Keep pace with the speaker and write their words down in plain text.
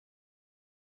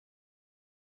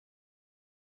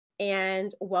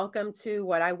and welcome to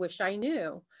What I Wish I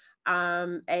Knew,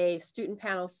 a student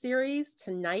panel series.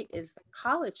 Tonight is the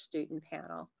college student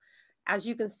panel. As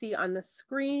you can see on the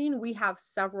screen, we have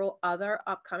several other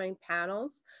upcoming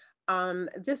panels.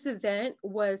 This event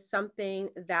was something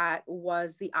that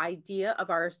was the idea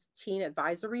of our teen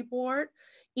advisory board.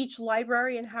 Each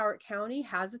library in Howard County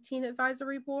has a teen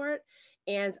advisory board,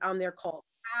 and they're called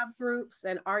tab groups,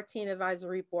 and our teen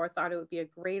advisory board thought it would be a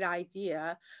great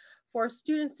idea for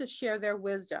students to share their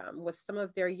wisdom with some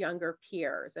of their younger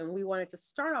peers. And we wanted to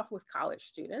start off with college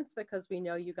students because we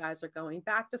know you guys are going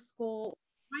back to school,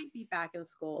 might be back in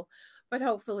school, but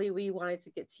hopefully we wanted to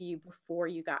get to you before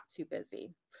you got too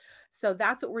busy. So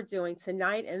that's what we're doing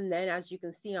tonight. And then as you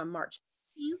can see on March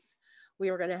 15th, we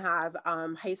are going to have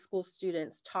high school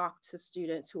students talk to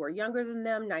students who are younger than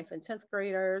them, 9th and 10th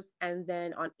graders. And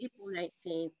then on April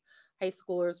 19th, high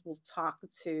schoolers will talk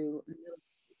to middle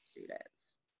school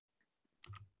students.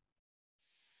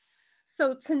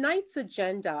 So tonight's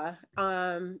agenda,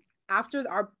 after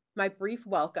my brief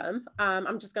welcome,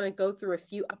 I'm just going to go through a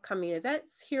few upcoming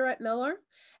events here at Miller,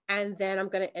 and then I'm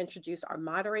going to introduce our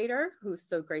moderator, who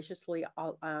so graciously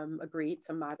agreed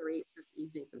to moderate this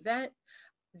evening's event.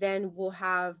 Then we'll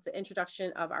have the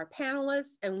introduction of our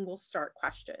panelists, and we'll start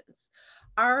questions.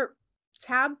 Our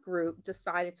tab group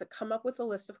decided to come up with a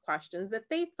list of questions that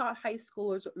they thought high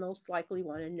schoolers would most likely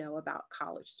want to know about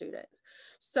college students.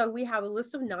 So we have a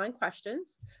list of 9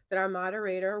 questions that our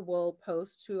moderator will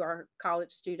pose to our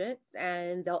college students,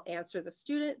 and they'll answer the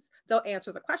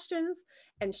questions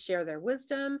and share their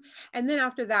wisdom. And then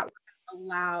after that, we'll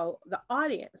allow the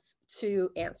audience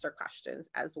to answer questions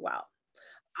as well.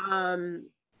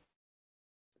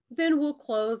 Then we'll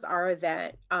close our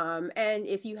event. And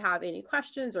if you have any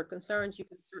questions or concerns, you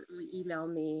can certainly email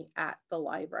me at the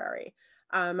library.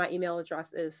 My email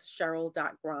address is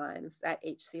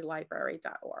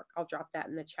cheryl.grimes@hclibrary.org. I'll drop that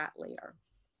in the chat later.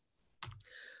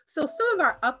 So some of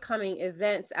our upcoming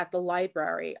events at the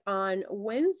library: on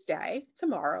Wednesday,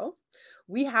 tomorrow,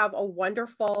 we have a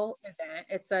wonderful event.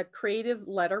 It's a creative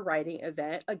letter writing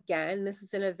event. Again, this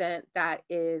is an event that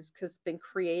has been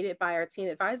created by our teen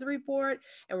advisory board,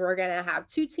 and we're going to have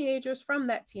 2 teenagers from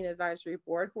that teen advisory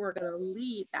board who are going to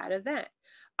lead that event.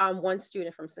 One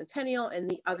student from Centennial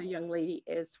and the other young lady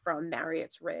is from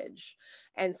Marriott's Ridge.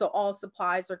 And so all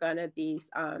supplies are going to be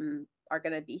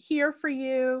here for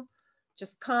you.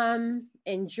 Just come,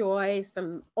 enjoy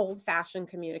some old-fashioned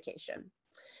communication.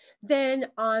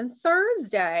 Then on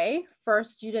Thursday, for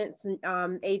students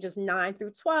ages 9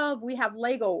 through 12, we have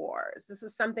Lego Wars. This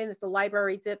is something that the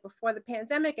library did before the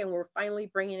pandemic, and we're finally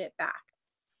bringing it back.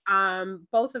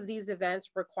 Both of these events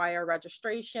require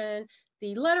registration.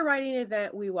 The letter writing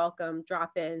event, we welcome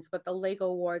drop-ins, but the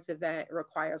Lego Wars event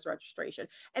requires registration.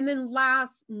 And then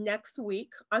next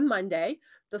week on Monday,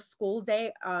 the school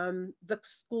day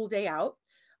out.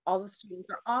 All the students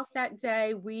are off that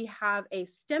day. We have a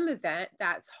STEM event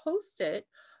that's hosted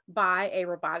by a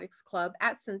robotics club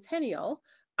at Centennial,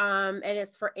 and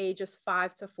it's for ages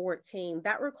 5 to 14.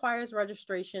 That requires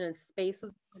registration and space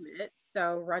is limited,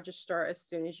 so register as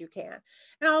soon as you can.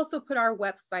 And I also put our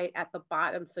website at the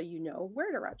bottom so you know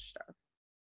where to register.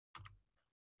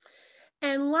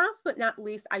 And last but not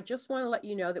least, I just want to let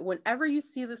you know that whenever you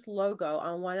see this logo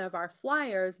on one of our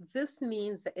flyers, this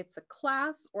means that it's a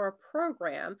class or a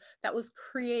program that was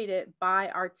created by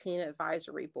our teen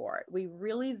advisory board. We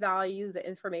really value the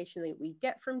information that we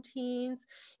get from teens.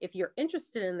 If you're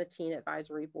interested in the teen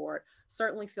advisory board,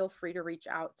 certainly feel free to reach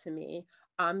out to me.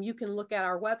 You can look at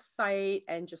our website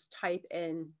and just type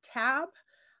in tab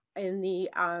in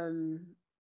the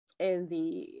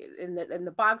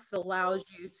box that allows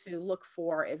you to look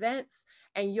for events,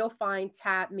 and you'll find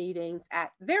tab meetings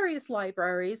at various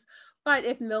libraries. But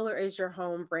if Miller is your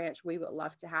home branch, we would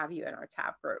love to have you in our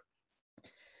tab group.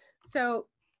 So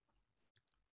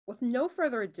with no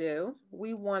further ado,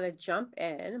 we want to jump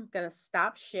in. I'm going to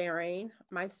stop sharing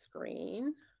my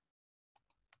screen.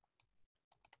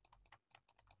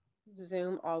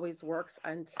 Zoom always works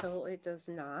until it does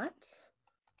not.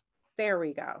 There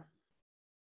we go.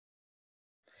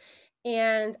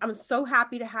 And I'm so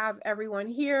happy to have everyone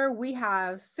here. We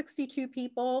have 62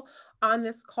 people on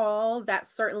this call. That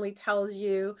certainly tells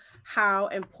you how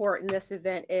important this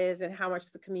event is and how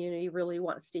much the community really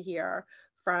wants to hear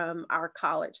from our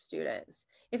college students.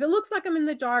 If it looks like I'm in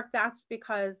the dark, that's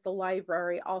because the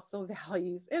library also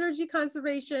values energy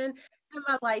conservation, and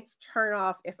my lights turn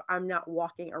off if I'm not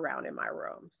walking around in my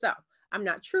room. So I'm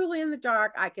not truly in the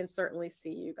dark. I can certainly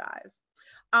see you guys.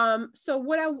 So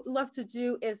what I would love to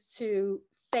do is to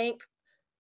thank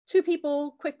Two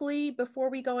people quickly before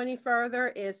we go any further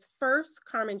is first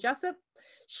Carmen Jessup.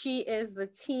 She is the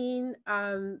teen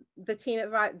the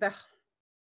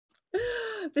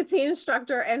teen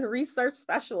instructor and research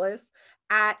specialist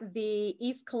at the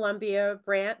East Columbia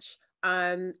branch.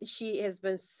 She has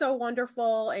been so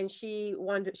wonderful, and she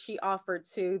offered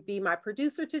to be my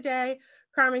producer today.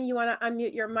 Carmen, you want to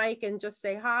unmute your mic and just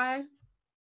say hi?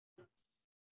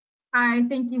 Hi,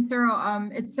 thank you,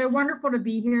 Cheryl. It's so wonderful to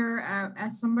be here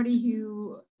as somebody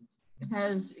who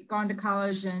has gone to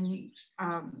college and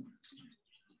I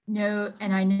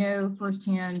know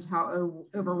firsthand how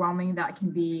overwhelming that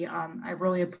can be. I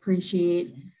really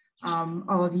appreciate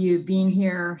all of you being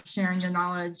here, sharing your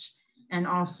knowledge, and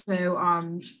also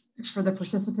for the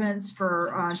participants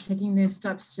for taking those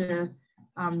steps to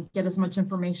get as much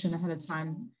information ahead of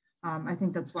time. I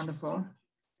think that's wonderful.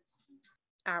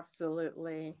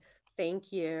 Absolutely.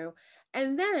 Thank you.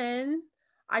 And then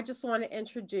I just want to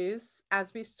introduce,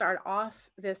 as we start off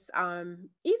this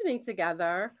evening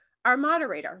together, our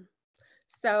moderator.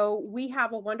 So we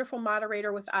have a wonderful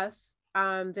moderator with us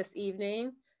this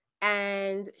evening,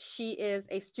 and she is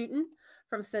a student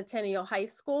from Centennial High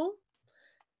School.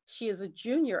 She is a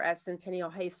junior at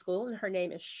Centennial High School, and her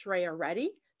name is Shreya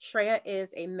Reddy. Shreya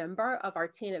is a member of our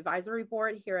Teen Advisory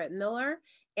Board here at Miller,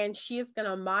 and she is going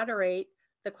to moderate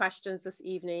the questions this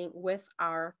evening with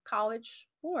our college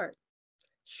board.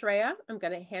 Shreya, I'm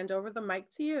going to hand over the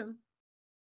mic to you.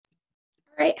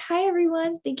 All right. Hi,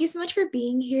 everyone. Thank you so much for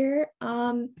being here.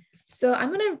 So I'm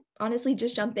going to honestly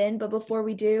just jump in. But before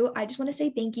we do, I just want to say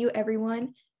thank you,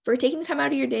 everyone, for taking the time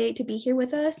out of your day to be here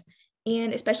with us,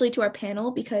 and especially to our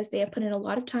panel, because they have put in a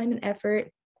lot of time and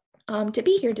effort to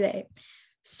be here today.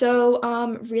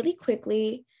 So really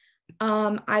quickly,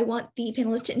 I want the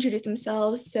panelists to introduce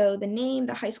themselves. So the name,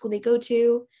 the high school they go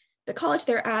to, the college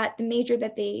they're at, the major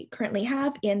that they currently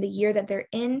have, and the year that they're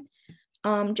in,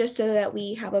 just so that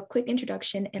we have a quick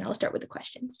introduction, and I'll start with the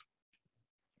questions.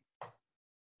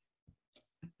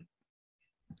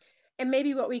 And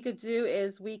maybe what we could do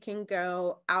is we can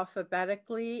go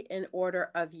alphabetically in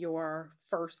order of your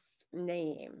first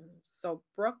name. So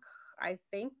Brooke, I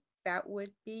think that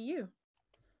would be you.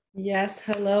 Yes,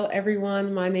 hello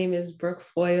everyone. My name is Brooke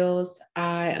Foyles.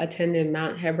 I attended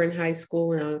Mount Hebron High School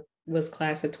when I was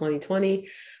class of 2020.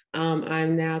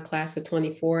 I'm now class of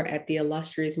 24 at the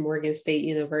illustrious Morgan State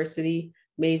University,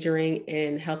 majoring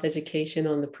in health education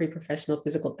on the pre-professional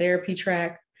physical therapy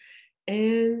track.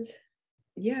 And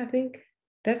yeah, I think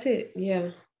that's it.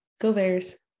 Yeah, go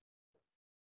Bears.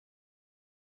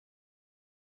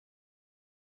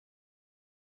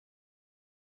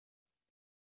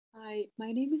 Hi,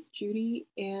 my name is Judy,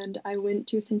 and I went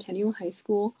to Centennial High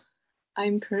School.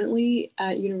 I'm currently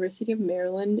at University of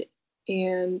Maryland,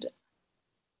 and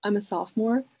I'm a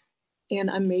sophomore, and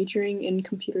I'm majoring in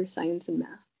computer science and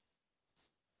math.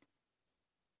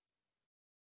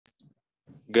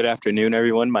 Good afternoon,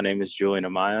 everyone. My name is Julian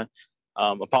Amaya.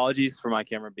 Apologies for my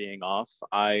camera being off.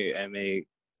 I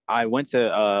went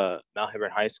to Mount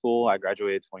Hebron High School. I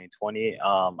graduated 2020.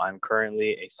 I'm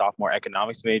currently a sophomore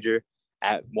economics major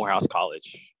at Morehouse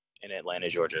College in Atlanta,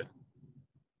 Georgia.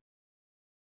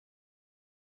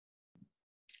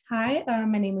 Hi,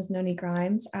 my name is Noni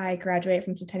Grimes. I graduated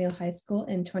from Centennial High School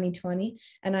in 2020,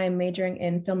 and I am majoring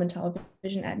in film and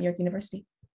television at New York University.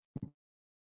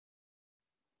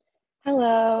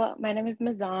 Hello, my name is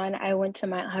Mazan. I went to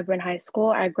Mount Hebron High School.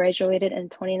 I graduated in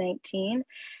 2019,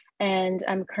 and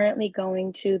I'm currently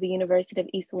going to the University of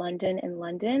East London in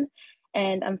London,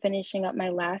 and I'm finishing up my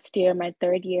last year, my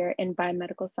third year in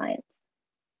biomedical science.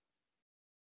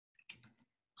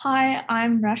 Hi,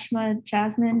 I'm Rashma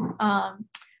Jasmine.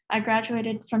 I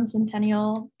graduated from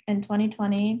Centennial in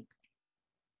 2020.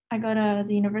 I go to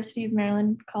the University of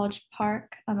Maryland, College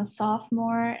Park. I'm a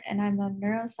sophomore, and I'm a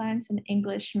neuroscience and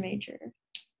English major.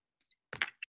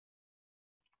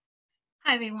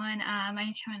 Hi, everyone. My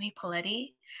name is Shani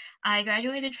Poletti. I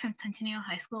graduated from Centennial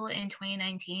High School in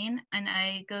 2019, and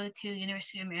I go to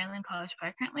University of Maryland, College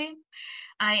Park currently.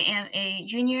 I am a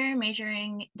junior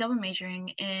double majoring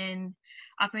in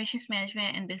operations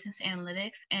management and business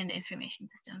analytics and information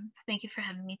systems. Thank you for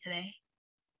having me today.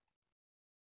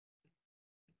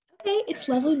 Okay, it's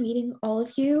lovely meeting all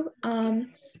of you.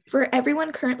 For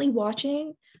everyone currently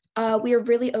watching, we are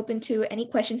really open to any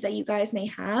questions that you guys may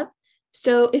have.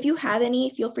 So if you have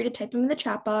any, feel free to type them in the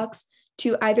chat box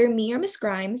to either me or Ms.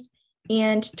 Grimes.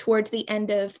 And towards the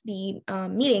end of the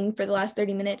meeting for the last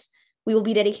 30 minutes, we will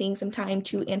be dedicating some time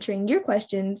to answering your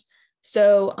questions.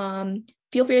 So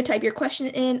feel free to type your question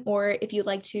in, or if you'd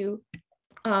like to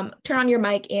turn on your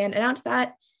mic and announce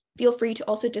that, feel free to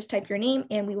also just type your name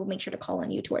and we will make sure to call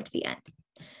on you towards the end.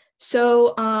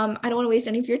 So I don't want to waste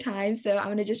any of your time, so I'm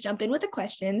going to just jump in with the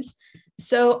questions.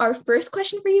 So our first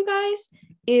question for you guys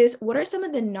is, what are some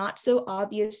of the not so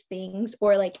obvious things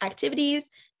or like activities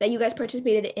that you guys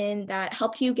participated in that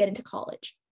helped you get into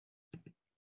college?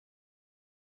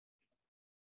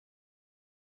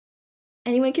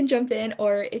 Anyone can jump in,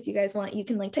 or if you guys want, you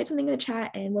can like type something in the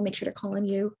chat and we'll make sure to call on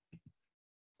you.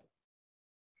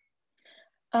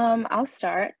 I'll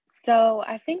start. So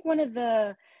I think one of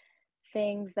the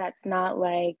things that's not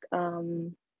like,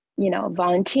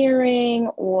 volunteering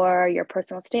or your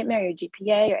personal statement or your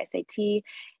GPA or SAT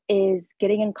is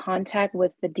getting in contact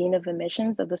with the dean of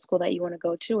admissions of the school that you want to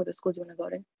go to or the schools you want to go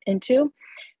into,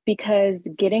 because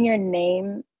getting your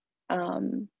name,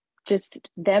 just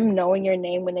them knowing your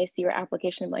name when they see your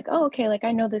application, like, oh, okay, like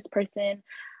I know this person,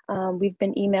 we've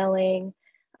been emailing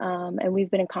and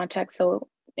we've been in contact. So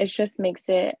it just makes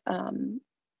it,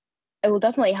 it will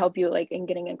definitely help you like in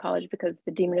getting in college because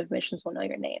the dean of admissions will know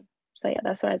your name. So yeah,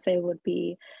 that's what I'd say would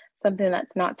be something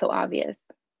that's not so obvious.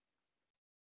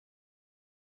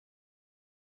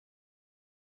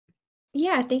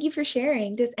 Yeah, thank you for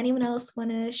sharing. Does anyone else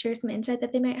want to share some insight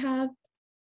that they might have?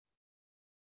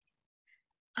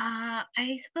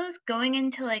 I suppose going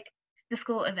into like the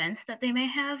school events that they may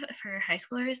have for high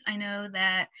schoolers. I know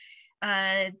that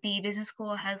the business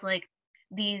school has like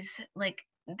these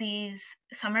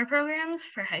summer programs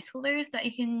for high schoolers that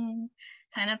you can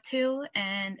sign up to,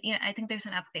 and I think there's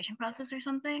an application process or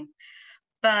something.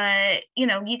 But you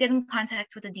get in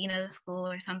contact with the dean of the school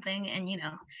or something, and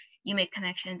you make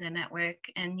connections and network,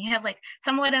 and you have like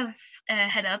somewhat of a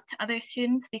head up to other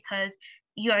students because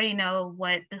you already know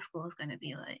what the school is going to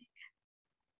be like.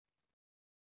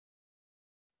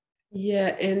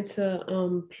 Yeah, and to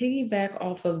piggyback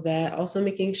off of that, also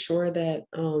making sure that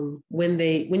when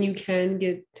you can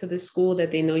get to the school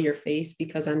that they know your face,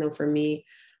 because I know for me,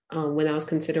 when I was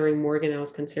considering Morgan, I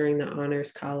was considering the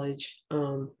honors college.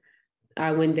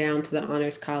 I went down to the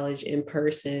honors college in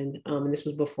person, and this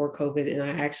was before COVID, and I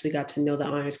actually got to know the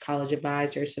honors college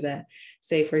advisor, so that,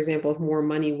 say, for example, if more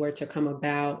money were to come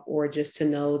about, or just to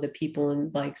know the people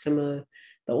and like some of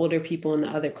the older people in the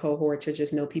other cohorts, or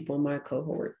just know people in my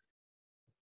cohort.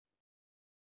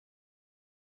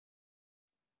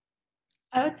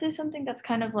 I would say something that's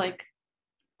kind of like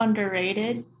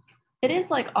underrated. It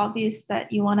is like obvious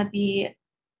that you want to be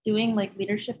doing like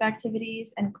leadership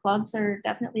activities, and clubs are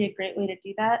definitely a great way to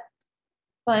do that.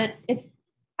 But it's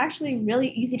actually really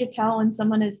easy to tell when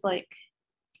someone is like,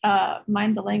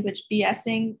 mind the language,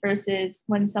 BSing versus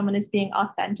when someone is being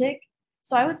authentic.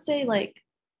 So I would say like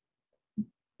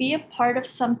be a part of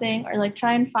something, or like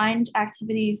try and find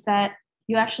activities that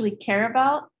you actually care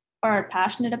about or are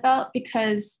passionate about,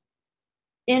 because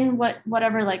in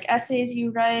whatever like essays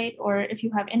you write, or if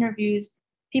you have interviews,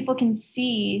 people can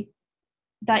see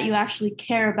that you actually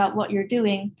care about what you're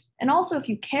doing. And also, if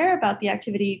you care about the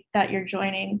activity that you're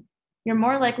joining, you're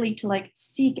more likely to like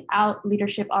seek out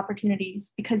leadership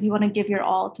opportunities because you want to give your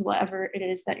all to whatever it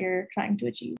is that you're trying to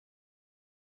achieve.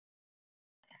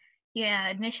 Yeah,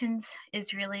 admissions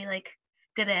is really like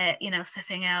good at,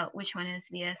 sniffing out which one is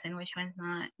BS and which one's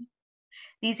not,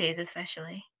 these days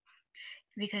especially,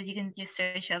 because you can just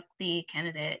search up the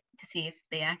candidate to see if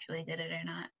they actually did it or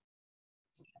not.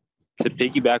 To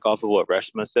piggyback off of what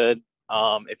Reshma said,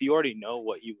 if you already know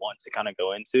what you want to kind of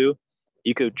go into,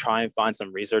 you could try and find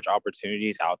some research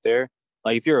opportunities out there.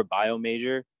 Like if you're a bio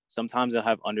major, sometimes they'll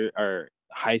have under or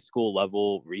high school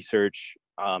level research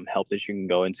help that you can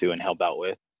go into and help out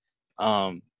with.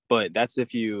 But that's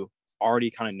if you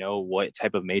already kind of know what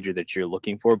type of major that you're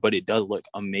looking for, but it does look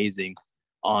amazing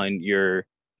on your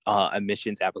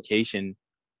admissions application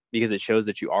because it shows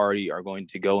that you already are going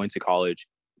to go into college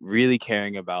really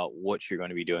caring about what you're going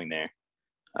to be doing there,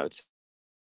 I would say.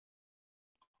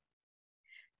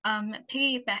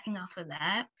 Piggybacking off of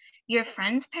that, your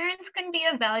friends' parents can be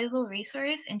a valuable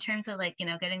resource in terms of like,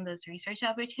 getting those research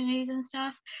opportunities and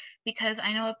stuff, because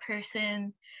I know a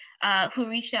person who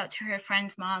reached out to her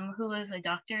friend's mom who was a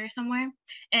doctor somewhere,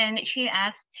 and she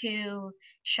asked to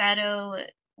shadow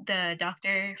the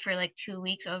doctor for like 2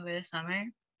 weeks over the summer,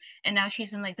 and now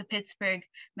she's in like the Pittsburgh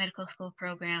medical school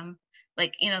program,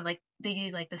 like like they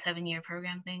do like the 7-year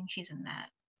program thing. She's in that,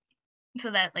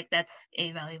 so that like that's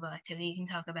a valuable activity you can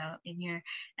talk about in your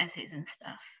essays and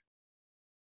stuff.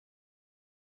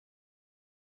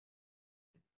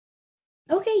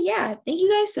 Okay, yeah, thank you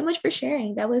guys so much for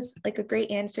sharing. That was like a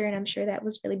great answer, and I'm sure that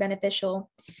was really beneficial.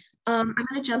 I'm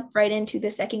gonna jump right into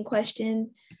the second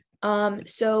question.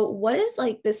 So what is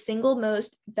like the single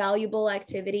most valuable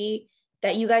activity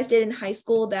that you guys did in high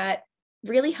school that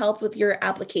really helped with your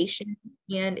application?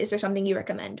 And is there something you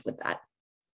recommend with that?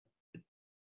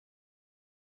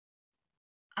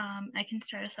 I can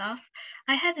start us off.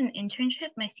 I had an internship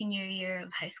my senior year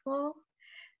of high school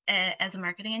as a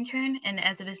marketing intern and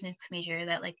as a business major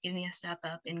that like gave me a step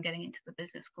up in getting into the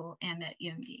business school and at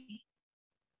UMD.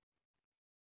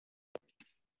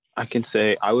 I can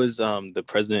say I was the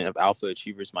president of Alpha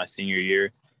Achievers my senior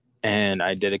year, and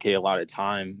I dedicated a lot of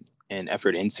time and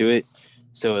effort into it.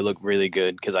 So it looked really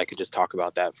good because I could just talk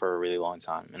about that for a really long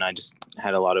time. And I just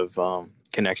had a lot of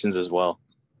connections as well.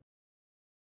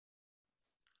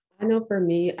 I know for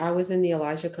me, I was in the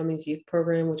Elijah Cummings Youth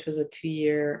Program, which was a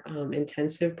 2-year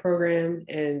intensive program.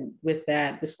 And with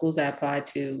that, the schools I applied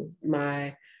to,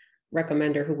 my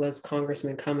recommender, who was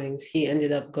Congressman Cummings, he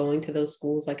ended up going to those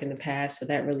schools like in the past. So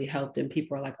that really helped. And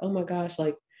people are like, oh my gosh,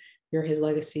 like you're his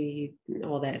legacy,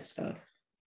 all that stuff.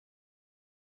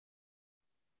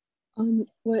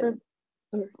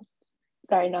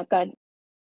 Sorry, not good.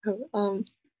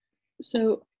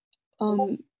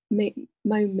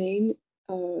 My main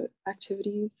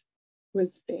activities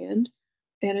was band,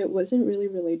 and it wasn't really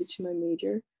related to my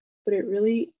major, but it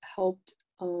really helped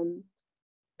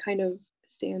kind of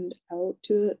stand out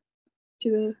to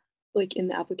the like in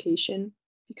the application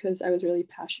because I was really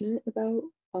passionate about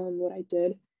what I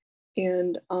did,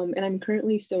 and I'm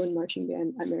currently still in marching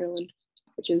band at Maryland,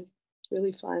 which is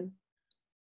really fun.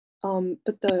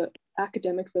 But the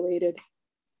academic related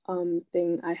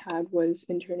thing I had was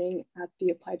interning at the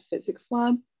Applied Physics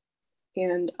Lab,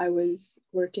 and I was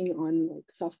working on like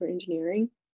software engineering,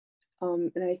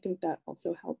 and I think that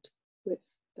also helped with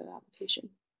the application.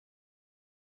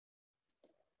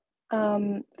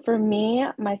 For me,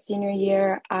 my senior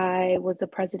year, I was the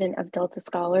president of Delta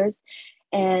Scholars,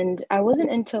 and I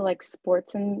wasn't into like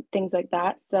sports and things like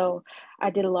that. So I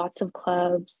did lots of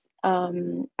clubs.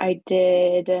 I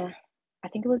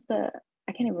think it was I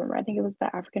can't even remember. I think it was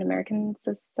the African American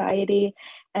Society.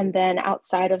 And then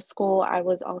outside of school, I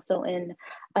was also in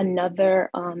another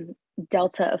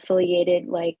Delta affiliated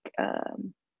like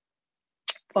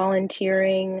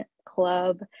volunteering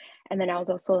club. And then I was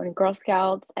also in Girl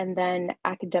Scouts. And then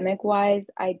academic wise,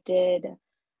 I did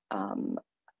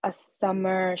a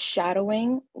summer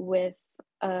shadowing with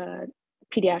a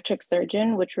pediatric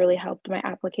surgeon, which really helped my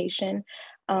application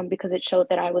because it showed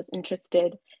that I was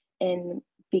interested in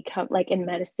in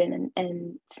medicine,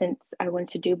 and since I went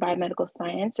to do biomedical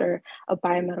science or a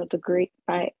biology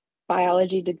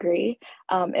degree,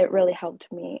 it really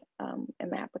helped me in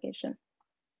my application.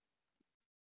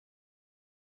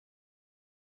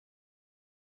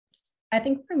 I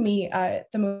think for me,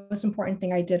 the most important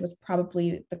thing I did was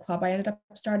probably the club I ended up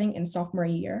starting in sophomore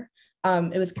year.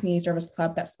 It was a community service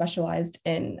club that specialized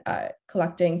in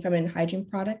collecting feminine hygiene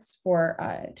products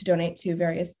to donate to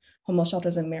various homeless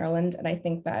shelters in Maryland. And I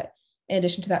think that in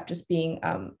addition to that, just being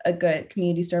a good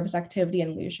community service activity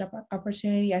and leadership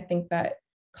opportunity, I think that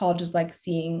colleges like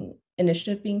seeing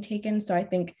initiative being taken. So I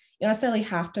think you don't necessarily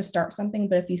have to start something,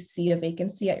 but if you see a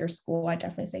vacancy at your school, I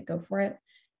definitely say go for it.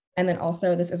 And then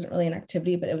also, this isn't really an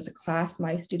activity, but it was a class,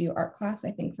 my studio art class.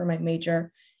 I think for my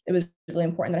major, it was really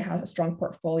important that I had a strong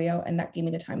portfolio, and that gave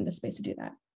me the time and the space to do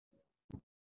that.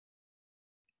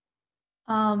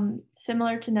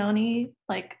 Similar to Noni,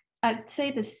 like I'd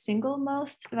say the single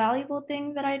most valuable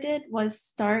thing that I did was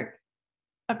start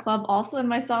a club also in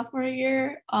my sophomore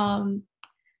year.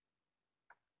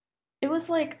 It was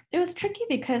tricky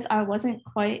because I wasn't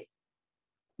quite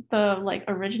the like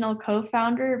original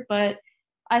co-founder, but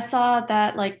I saw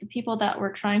that like the people that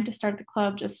were trying to start the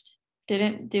club just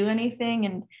didn't do anything.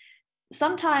 And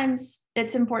sometimes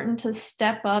it's important to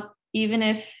step up, even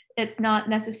if it's not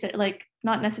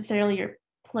necessarily your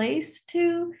place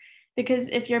to, because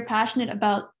if you're passionate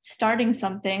about starting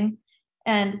something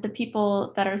and the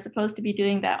people that are supposed to be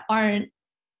doing that aren't,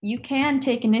 you can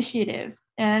take initiative.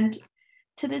 And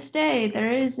to this day,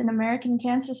 there is an American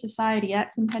Cancer Society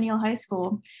at Centennial High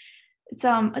School.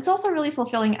 It's also really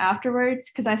fulfilling afterwards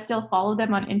because I still follow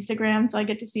them on Instagram, so I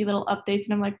get to see little updates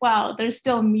and I'm like, wow, they're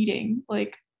still meeting.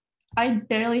 Like I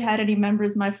barely had any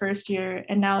members my first year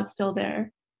and now it's still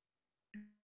there.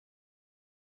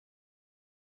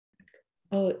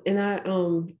 Oh, and I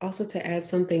also to add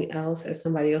something else, as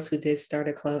somebody else who did start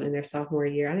a club in their sophomore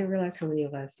year, I didn't realize how many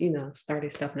of us,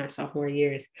 started stuff in our sophomore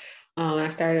years. I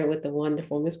started with the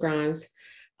wonderful Miss Grimes.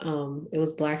 It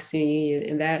was Black Student Union,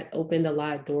 and that opened a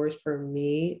lot of doors for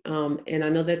me. And I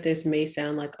know that this may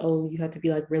sound like, oh, you have to be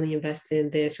like really invested in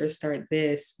this or start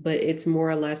this, but it's more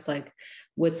or less like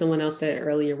what someone else said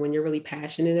earlier, when you're really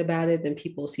passionate about it, then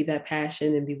people see that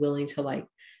passion and be willing to like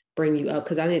bring you up.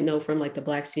 Because I didn't know from like the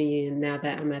Black Student Union, now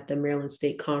that I'm at the Maryland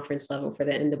State Conference level for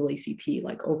the NAACP,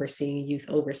 like overseeing youth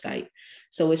oversight.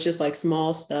 So it's just like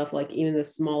small stuff, like even the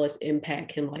smallest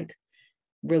impact can like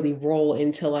really roll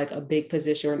into like a big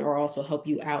position, or also help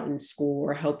you out in school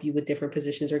or help you with different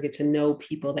positions, or get to know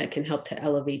people that can help to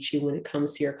elevate you when it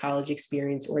comes to your college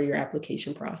experience or your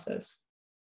application process.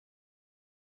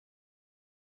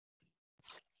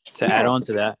 To add on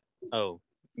to that, oh,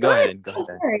 go ahead.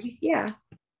 Sorry. Yeah.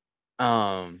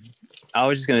 I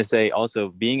was just gonna say also,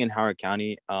 being in Howard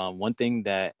County, one thing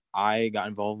that I got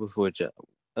involved with,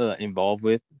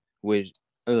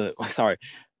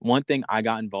 one thing I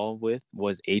got involved with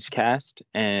was HCAST,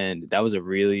 and that was a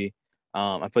really,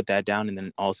 I put that down, and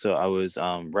then also I was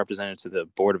represented to the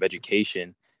Board of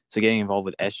Education. So getting involved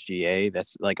with SGA,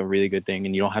 that's like a really good thing,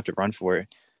 and you don't have to run for it.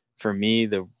 For me,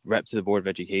 the rep to the Board of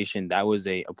Education, that was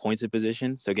a appointed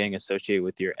position. So getting associated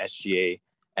with your SGA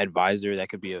advisor, that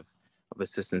could be of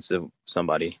assistance to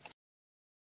somebody.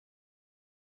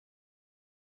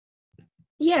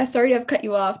 Yeah, sorry to have cut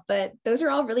you off, but those are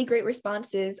all really great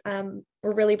responses. We're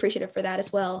really appreciative for that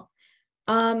as well.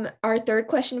 Our third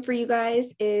question for you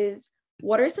guys is,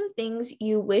 what are some things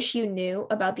you wish you knew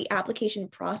about the application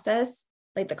process,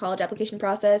 like the college application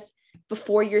process,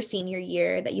 before your senior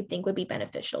year that you think would be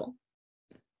beneficial?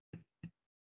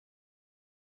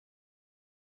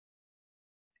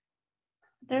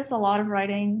 There's a lot of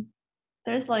writing.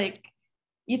 There's like,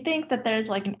 you think that there's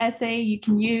like an essay you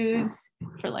can use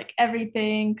for like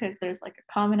everything because there's like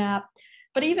a Common App.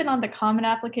 But even on the Common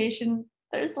application,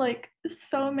 there's like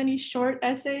so many short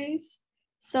essays.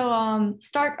 So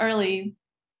start early.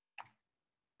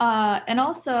 And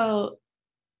also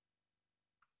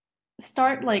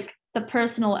start like the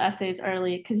personal essays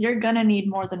early, because you're gonna need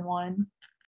more than one.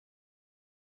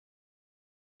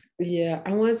 Yeah,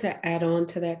 I wanted to add on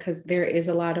to that because there is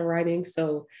a lot of writing.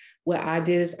 So what I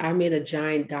did is I made a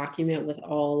giant document with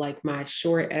all like my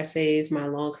short essays, my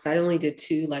long, because I only did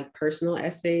 2 like personal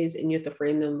essays, and you have to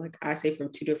frame them, like I say,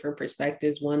 from 2 different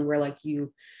perspectives. One where like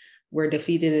you were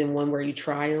defeated, and one where you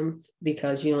triumphed,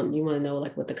 because you want to know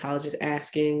like what the college is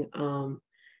asking.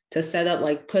 To set up,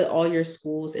 like put all your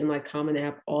schools in like Common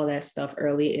App, all that stuff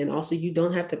early. And also you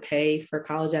don't have to pay for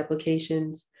college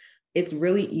applications. It's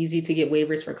really easy to get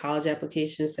waivers for college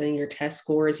applications, setting your test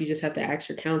scores. You just have to ask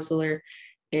your counselor.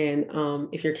 And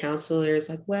if your counselor is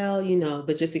like, well,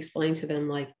 but just explain to them,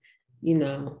 like,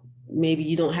 maybe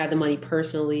you don't have the money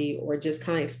personally, or just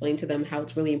kind of explain to them how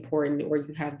it's really important, or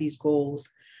you have these goals.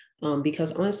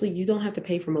 Because honestly, you don't have to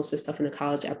pay for most of the stuff in the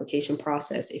college application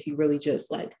process if you really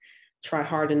just like try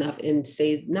hard enough and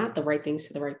say not the right things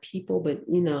to the right people, but,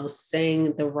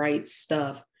 saying the right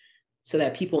stuff so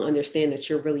that people understand that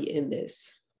you're really in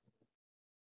this.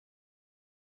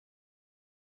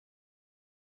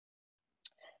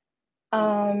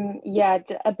 Yeah,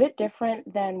 a bit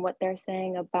different than what they're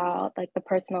saying about like the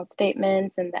personal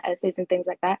statements and the essays and things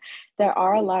like that. There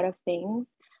are a lot of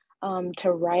things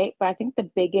to write, but I think the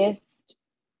biggest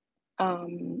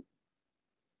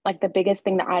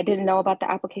thing that I didn't know about the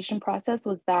application process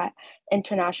was that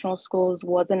international schools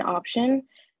was an option,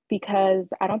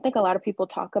 because I don't think a lot of people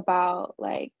talk about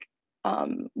like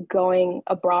going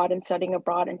abroad and studying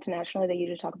abroad internationally. They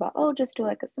usually talk about, oh, just do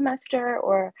like a semester,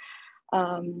 or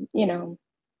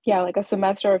like a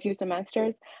semester or a few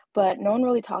semesters, but no one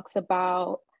really talks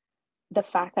about the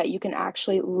fact that you can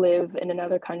actually live in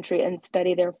another country and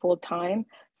study there full time.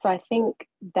 So I think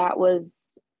that was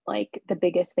like the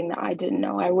biggest thing that I didn't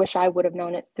know. I wish I would have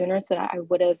known it sooner, so that I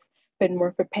would have been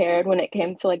more prepared when it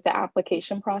came to like the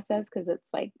application process, because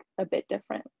it's like a bit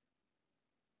different.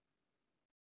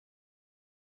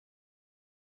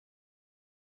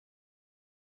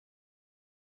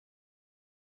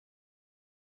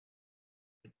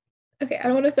 Okay, I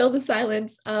don't want to fill the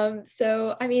silence.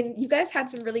 So I mean, you guys had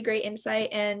some really great insight,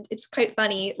 and it's quite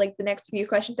funny. Like the next few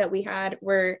questions that we had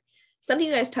were something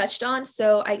you guys touched on.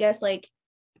 So I guess like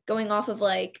going off of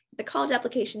like the college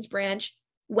applications branch,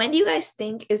 when do you guys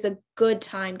think is a good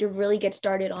time to really get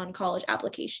started on college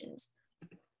applications?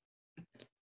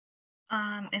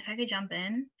 If I could jump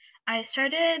in, I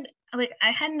started, like,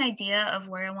 I had an idea of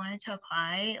where I wanted to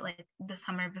apply like the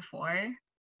summer before,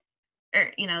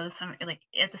 or the summer, like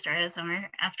at the start of the summer,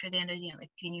 after the end of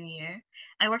like junior year.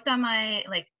 I worked on my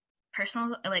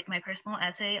personal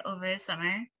essay over the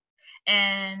summer,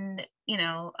 and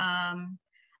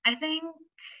I think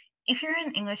if you're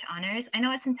in English honors, I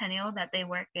know at Centennial that they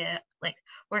work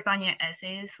on your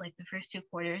essays like the first 2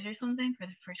 quarters or something, for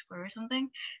the first quarter or something.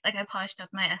 Like I polished up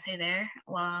my essay there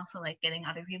while also like getting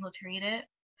other people to read it.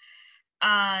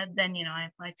 Then I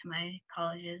applied to my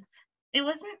colleges. It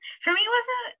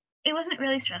wasn't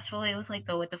really stressful. It was like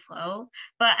go with the flow.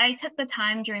 But I took the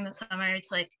time during the summer to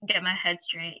like get my head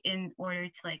straight in order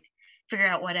to like figure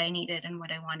out what I needed and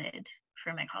what I wanted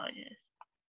for my colleges.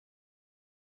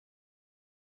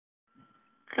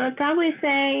 I would probably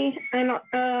say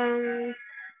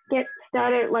get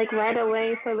started like right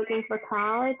away for looking for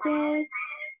colleges.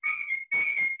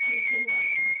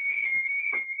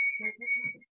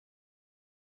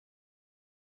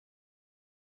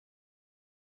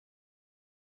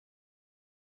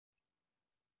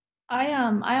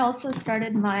 I also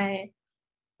started my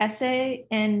essay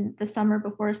in the summer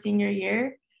before senior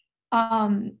year. A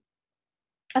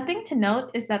thing to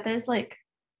note is that there's like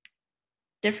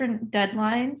different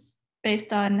deadlines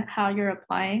based on how you're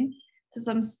applying.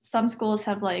 So some schools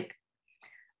have like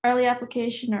early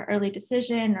application or early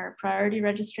decision or priority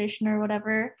registration or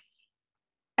whatever.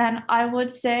 And I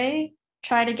would say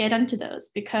try to get into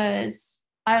those, because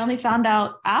I only found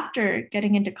out after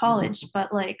getting into college,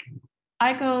 but like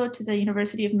I go to the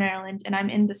University of Maryland and I'm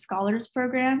in the scholars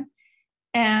program.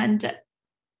 And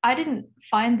I didn't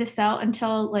find this out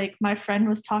until like my friend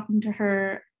was talking to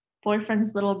her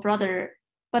boyfriend's little brother.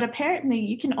 But apparently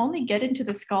you can only get into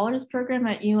the scholars program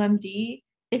at UMD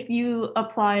if you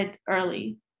applied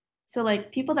early. So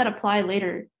like people that apply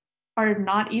later are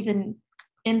not even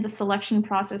in the selection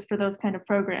process for those kind of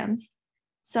programs.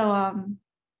 So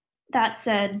that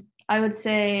said, I would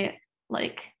say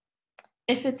like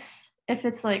if it's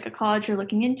like a college you're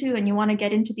looking into and you want to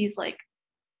get into these like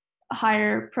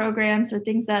higher programs or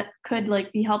things that could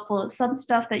like be helpful, some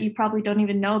stuff that you probably don't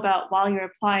even know about while you're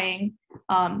applying,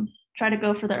 try to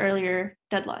go for the earlier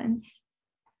deadlines.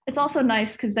 It's also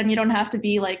nice because then you don't have to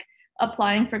be like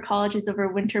applying for colleges over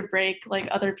winter break like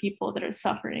other people that are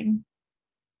suffering.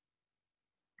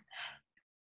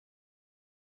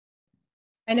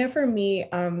 I know for me,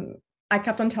 I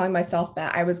kept on telling myself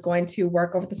that I was going to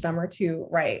work over the summer to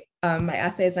write my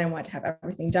essays, and I wanted to have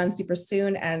everything done super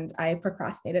soon, and I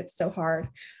procrastinated so hard.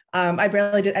 I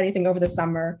barely did anything over the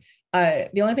summer.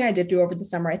 The only thing I did do over the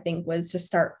summer, I think, was just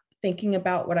start thinking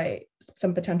about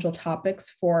some potential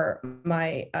topics for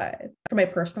my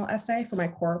personal essay, for my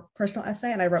core personal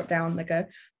essay, and I wrote down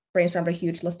brainstormed a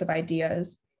huge list of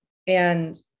ideas,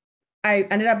 and I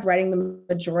ended up writing the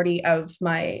majority of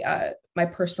my my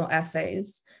personal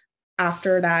essays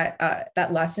after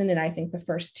that lesson, and I think the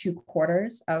first 2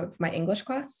 quarters of my English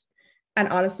class. And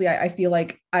honestly, I feel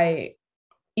like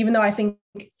even though I think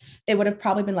it would have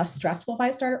probably been less stressful if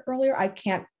I started earlier, I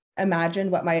can't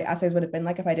imagine what my essays would have been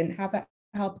like if I didn't have that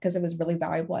help, because it was really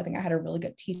valuable. I think I had a really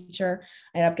good teacher.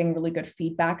 I ended up getting really good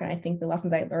feedback. And I think the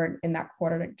lessons I learned in that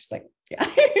quarter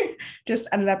just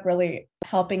ended up really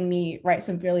helping me write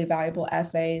some really valuable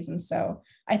essays. And so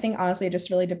I think honestly, it just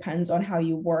really depends on how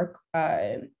you work,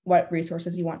 what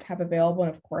resources you want to have available,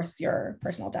 and of course, your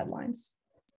personal deadlines.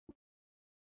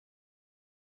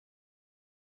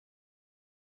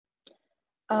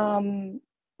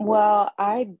 Well,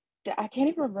 I can't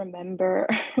even remember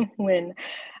when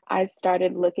I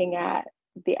started looking at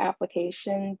the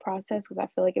application process, because I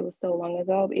feel like it was so long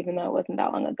ago, even though it wasn't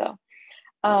that long ago.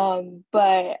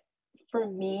 But for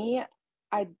me,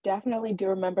 I definitely do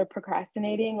remember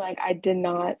procrastinating. Like I did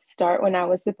not start when I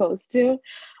was supposed to,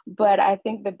 but I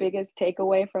think the biggest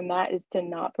takeaway from that is to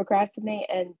not procrastinate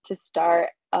and to start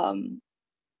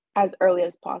as early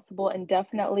as possible. And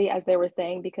definitely, as they were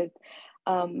saying, because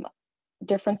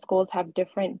different schools have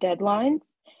different deadlines.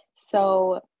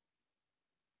 So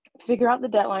figure out the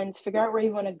deadlines, figure out where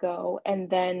you want to go, and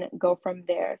then go from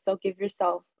there. So give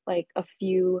yourself like a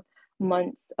few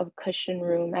months of cushion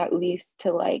room at least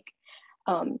to like,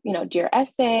 do your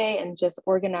essay and just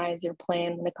organize your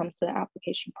plan when it comes to the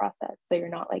application process. So you're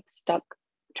not like stuck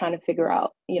trying to figure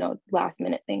out, last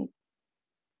minute things.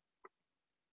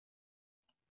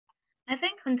 I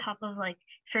think on top of like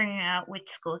figuring out which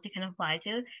schools you can apply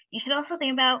to, you should also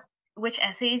think about which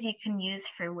essays you can use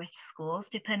for which schools,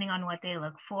 depending on what they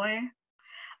look for.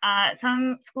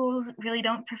 Some schools really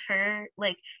don't prefer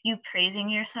like you praising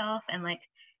yourself and making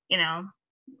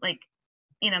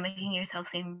yourself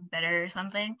seem better or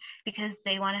something, because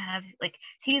they want to have like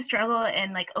see you struggle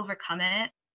and like overcome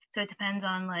it. So it depends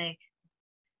on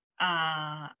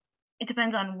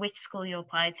which school you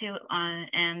apply to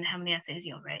and how many essays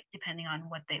you'll write, depending on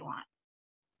what they want.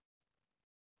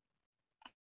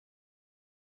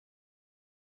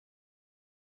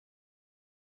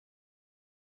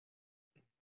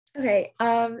 Okay,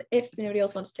 if nobody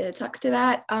else wants to talk to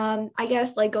that, I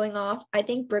guess like going off, I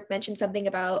think Brooke mentioned something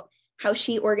about how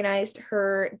she organized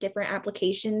her different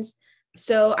applications.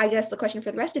 So I guess the question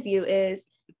for the rest of you is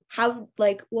what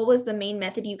was the main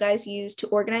method you guys used to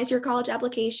organize your college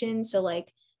application? So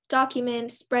like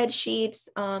documents, spreadsheets,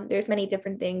 there's many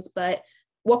different things, but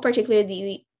what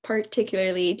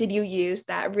particularly did you use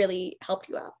that really helped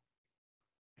you out?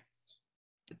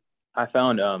 I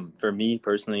found, for me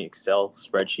personally, Excel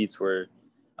spreadsheets were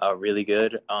really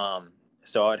good.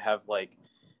 So I would have like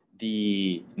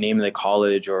the name of the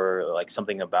college or like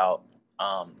something about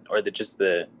or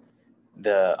the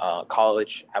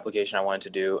college application I wanted to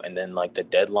do, and then like the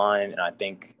deadline, and I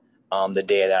think the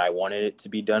day that I wanted it to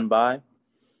be done by.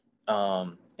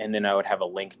 And then I would have a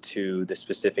link to the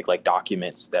specific like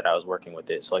documents that I was working with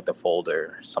it. So like the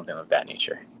folder, something of that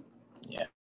nature. Yeah.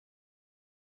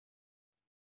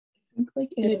 I think like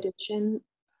in addition,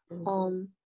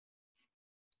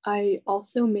 I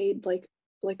also made like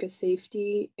a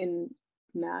safety and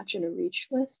match and a reach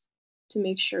list to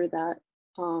make sure that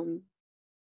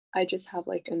I just have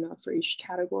like enough for each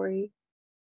category.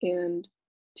 And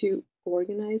to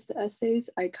organize the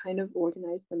essays, I kind of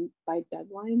organize them by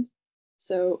deadlines.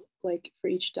 So like for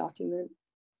each document,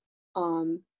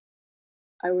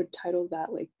 I would title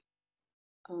that like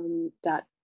that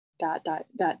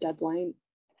deadline,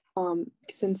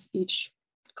 since each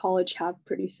college have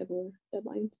pretty similar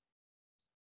deadlines.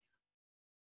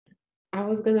 I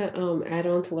was gonna add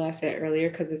on to what I said earlier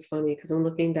because it's funny because I'm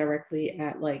looking directly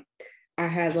at like I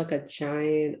had like a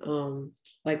giant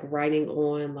like writing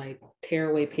on like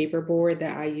tearaway paperboard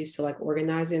that I used to like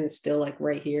organize it, and it's still like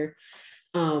right here.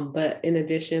 But in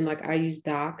addition, like I use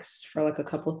docs for like a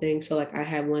couple things. So like I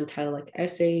had one title like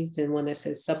essays and one that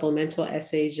says supplemental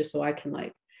essays, just so I can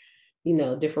like, you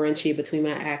know, differentiate between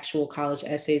my actual college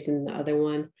essays and the other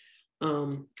one.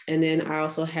 And then I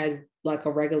also had like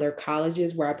a regular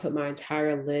colleges where I put my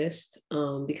entire list,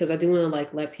 because I do want to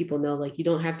like let people know, like, you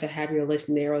don't have to have your list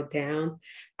narrowed down.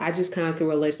 I just kind of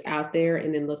threw a list out there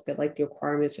and then looked at like the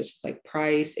requirements, such as like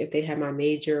price, if they had my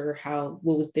major,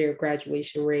 what was their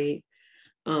graduation rate,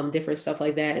 different stuff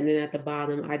like that. And then at the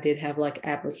bottom, I did have like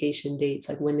application dates,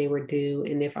 like when they were due,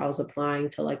 and if I was applying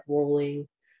to like rolling.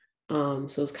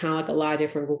 So it's kind of like a lot of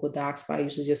different Google Docs, but I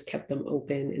usually just kept them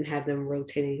open and have them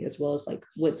rotating, as well as like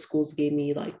what schools gave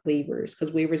me like waivers,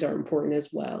 because waivers are important as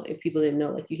well. If people didn't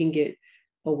know, like you can get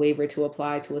a waiver to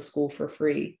apply to a school for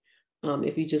free,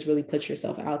 if you just really put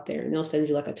yourself out there, and they'll send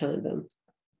you like a ton of them.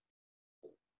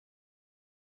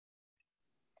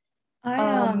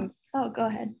 Oh, go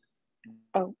ahead.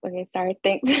 Oh, okay, sorry,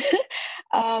 thanks.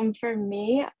 For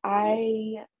me,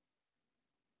 I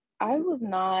was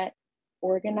not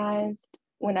organized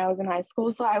when I was in high school,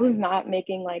 so I was not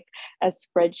making like a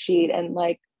spreadsheet and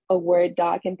like a Word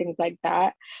doc and things like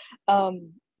that.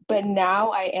 But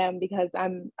now I am, because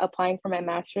I'm applying for my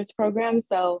master's program,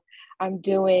 so I'm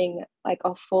doing like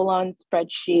a full-on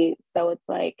spreadsheet. So it's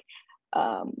like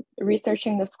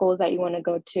researching the schools that you want to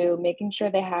go to, making sure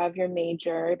they have your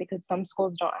major, because some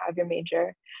schools don't have your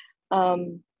major.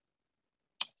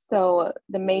 So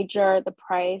the major, the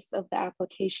price of the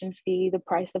application fee, the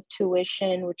price of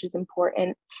tuition, which is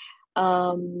important,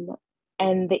 and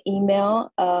the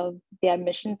email of the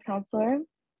admissions counselor,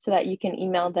 so that you can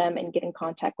email them and get in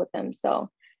contact with them. So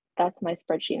that's my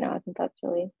spreadsheet now. I think that's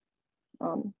really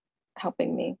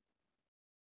helping me.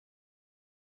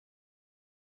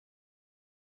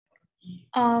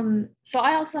 So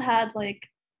I also had like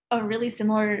a really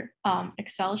similar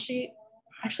Excel sheet.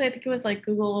 Actually, I think it was like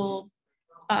the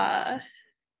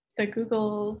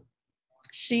Google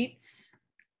Sheets.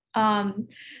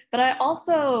 But I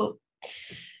also,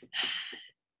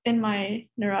 in my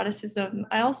neuroticism,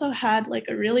 I also had like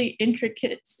a really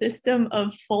intricate system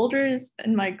of folders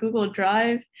in my Google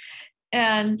Drive.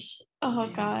 And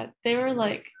oh God, they were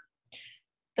like,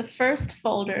 the first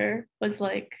folder was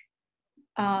like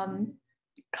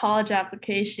college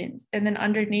applications. And then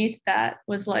underneath that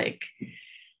was like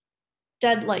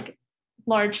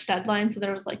large deadlines. So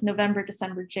there was like November,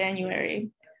 December,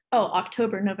 January. Oh,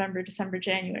 October, November, December,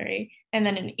 January. And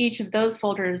then in each of those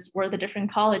folders were the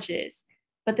different colleges.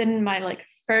 But then in my like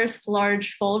first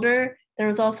large folder, there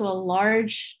was also a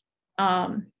large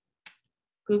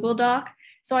Google Doc.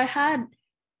 So I had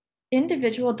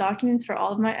individual documents for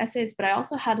all of my essays, but I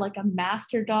also had like a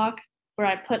master doc where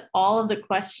I put all of the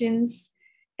questions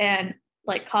and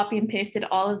like copy and pasted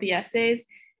all of the essays.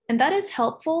 And that is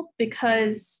helpful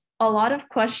because a lot of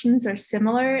questions are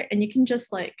similar, and you can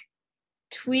just like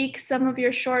tweak some of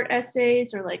your short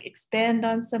essays or like expand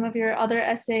on some of your other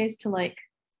essays to like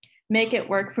make it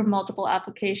work for multiple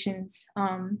applications.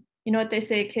 You know what they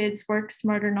say, kids, work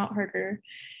smarter, not harder.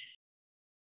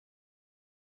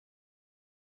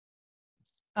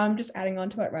 Just adding on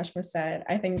to what Reshma said,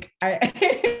 I think I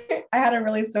I had a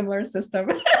really similar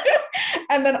system.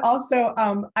 And then also,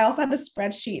 I also had a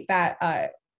spreadsheet that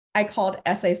I called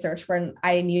essay search. When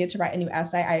I needed to write a new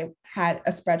essay, I had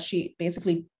a spreadsheet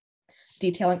basically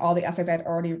detailing all the essays I'd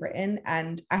already written.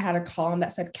 And I had a column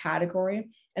that said category.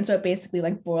 And so it basically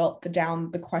like boiled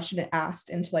down the question it asked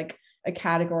into like a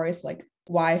category. So like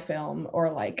why film,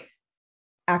 or like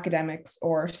academics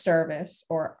or service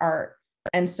or art.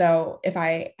 And so if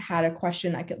I had a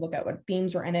question, I could look at what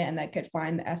themes were in it, and I could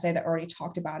find the essay that already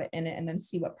talked about it in it, and then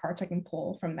see what parts I can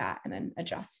pull from that and then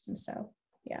adjust. And so,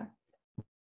 yeah.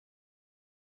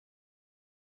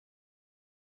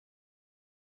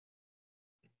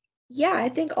 Yeah, I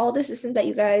think all the systems that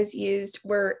you guys used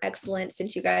were excellent,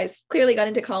 since you guys clearly got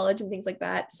into college and things like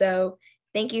that. So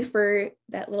thank you for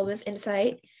that little bit of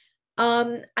insight.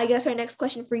 I guess our next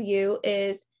question for you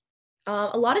is,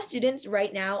 a lot of students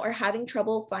right now are having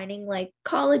trouble finding like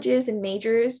colleges and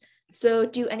majors. So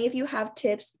do any of you have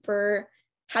tips for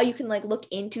how you can like look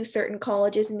into certain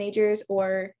colleges and majors,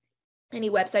 or any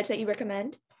websites that you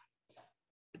recommend?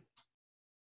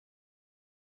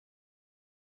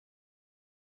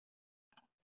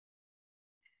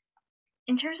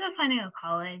 In terms of finding a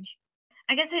college,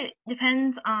 I guess it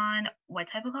depends on what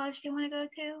type of college do you want to go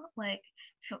to. Like,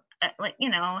 like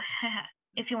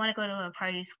if you want to go to a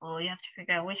party school, you have to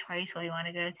figure out which party school you want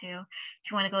to go to.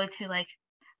 If you want to go to like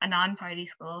a non-party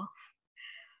school,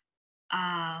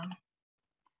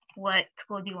 what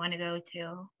school do you want to go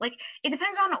to? Like, it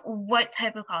depends on what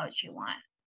type of college you want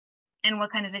and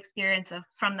what kind of experience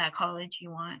from that college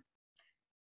you want.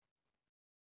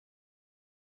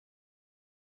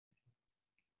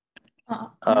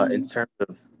 In terms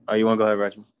of, you want to go ahead,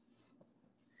 Rachel?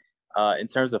 In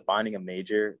terms of finding a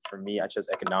major, for me, I chose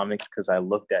economics because I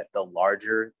looked at the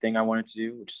larger thing I wanted to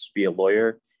do, which is be a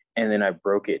lawyer. And then I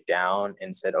broke it down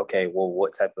and said, okay, well,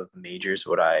 what type of majors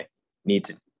would I need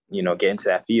to, get into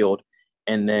that field?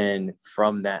 And then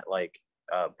from that,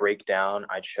 breakdown,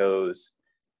 I chose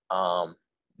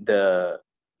the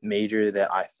major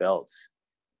that I felt.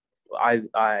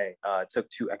 I took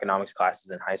 2 economics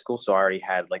classes in high school, so I already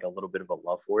had like a little bit of a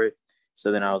love for it.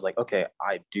 So then I was like, okay,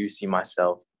 I do see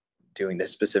myself doing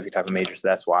this specific type of major, so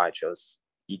that's why I chose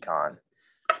econ.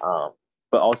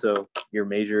 But also, your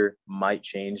major might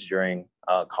change during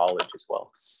college as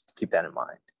well. So keep that in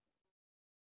mind.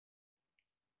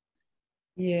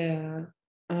 Yeah.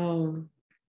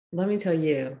 Let me tell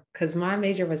you, because my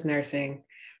major was nursing.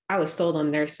 I was sold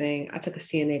on nursing. I took a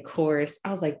CNA course.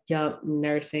 I was like, yup,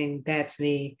 nursing, that's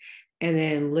me. And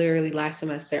then literally last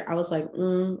semester, I was like,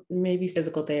 maybe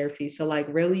physical therapy. So like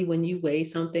really when you weigh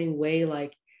something, weigh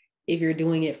like if you're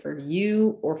doing it for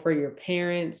you or for your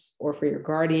parents or for your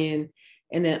guardian,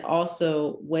 and then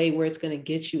also weigh where it's going to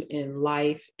get you in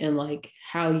life and like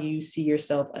how you see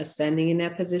yourself ascending in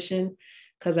that position.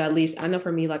 Because at least I know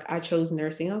for me, like I chose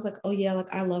nursing. I was like, oh yeah,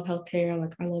 like I love healthcare,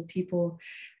 like I love people.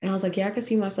 And I was like, yeah, I could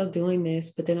see myself doing this.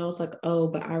 But then I was like, oh,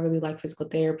 but I really like physical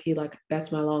therapy. Like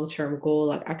that's my long-term goal.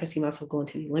 Like I could see myself going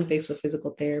to the Olympics with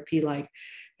physical therapy. Like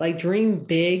dream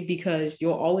big, because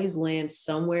you'll always land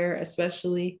somewhere,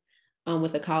 especially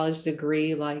with a college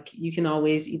degree. Like you can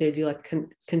always either do like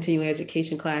continuing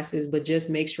education classes, but just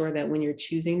make sure that when you're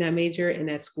choosing that major and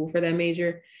that school for that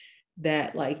major,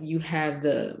 that like you have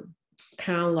the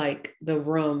kind of like the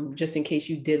room just in case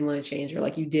you did want to change, or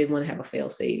like you did want to have a fail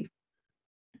safe.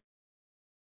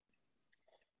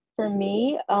 For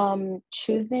me,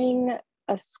 choosing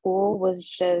a school was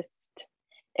just,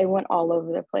 it went all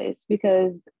over the place,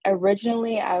 because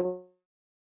originally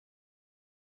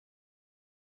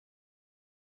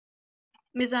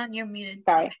Mizan, you're muted.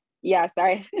 Sorry. Yeah,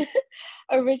 sorry.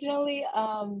 Originally,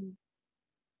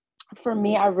 for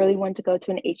me, I really wanted to go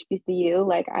to an HBCU.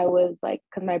 Like I was like,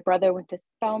 because my brother went to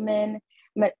Spelman,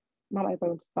 not my brother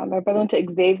went to Spelman, my brother went to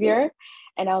Xavier.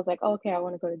 And I was like, oh, okay, I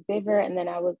want to go to Xavier. And then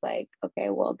I was like, okay,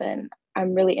 well then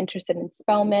I'm really interested in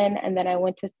Spelman. And then I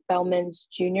went to Spelman's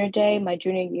junior day, my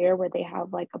junior year, where they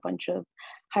have like a bunch of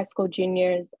high school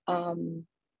juniors come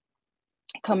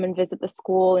and visit the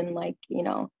school and like,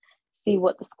 see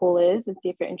what the school is and see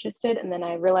if you're interested. And then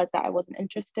I realized that I wasn't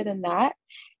interested in that.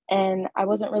 And I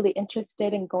wasn't really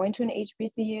interested in going to an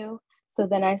HBCU. So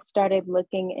then I started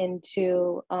looking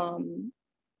into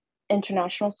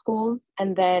international schools.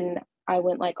 And then I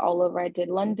went like all over. I did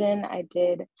London, I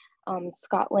did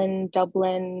Scotland,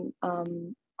 Dublin,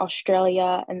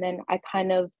 Australia. And then I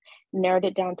kind of narrowed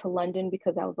it down to London,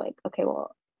 because I was like, okay,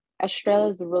 well,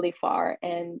 Australia is really far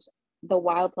and the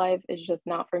wildlife is just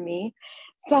not for me.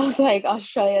 So I was like,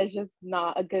 Australia is just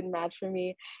not a good match for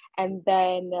me. And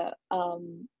then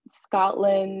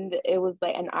Scotland, it was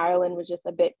like, and Ireland was just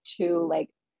a bit too, like,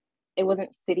 it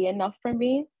wasn't city enough for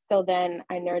me. So then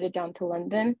I narrowed it down to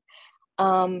London.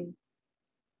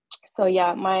 So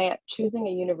yeah, my choosing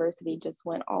a university just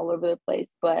went all over the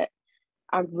place, but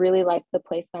I really like the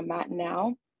place I'm at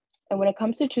now. And when it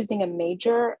comes to choosing a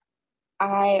major,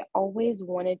 I always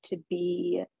wanted to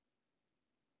be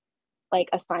like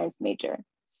a science major.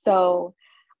 So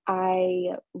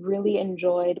I really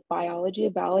enjoyed biology.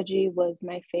 Biology was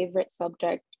my favorite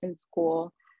subject in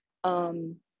school.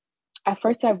 Um, at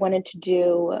first I wanted to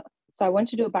do, so I wanted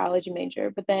to do a biology major,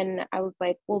 but then I was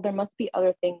like, well, there must be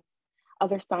other things,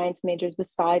 other science majors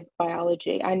besides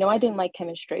biology. I know I didn't like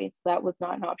chemistry, so that was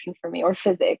not an option for me, or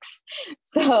physics.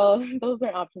 So those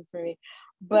are options for me.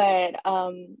 But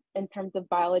in terms of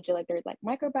biology, like there's like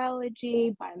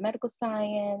microbiology, biomedical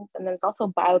science, and there's also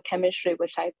biochemistry,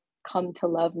 which I come to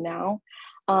love now.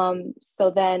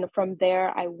 So then from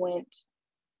there, I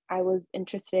was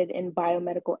interested in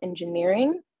biomedical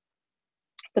engineering,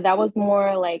 but that was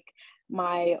more like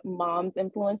my mom's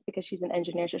influence because she's an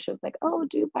engineer. So she was like, oh,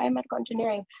 do biomedical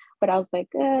engineering. But I was like,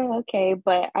 okay,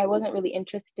 but I wasn't really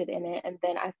interested in it. And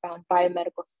then I found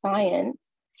biomedical science,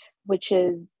 which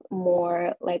is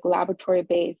more like laboratory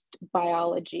based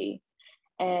biology.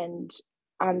 And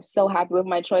I'm so happy with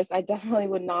my choice. I definitely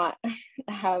would not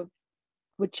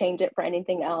would change it for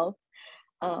anything else.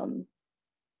 Um,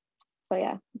 so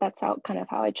yeah, that's how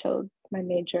I chose my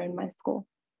major in my school.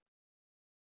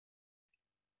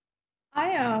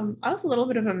 I was a little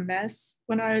bit of a mess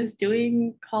when I was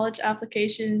doing college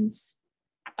applications.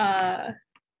 Uh,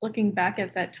 Looking back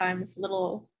at that time, it's a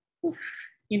little, oof,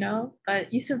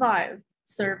 but you survived.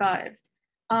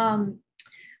 Um,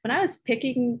 when I was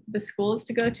picking the schools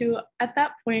to go to, at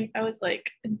that point, I was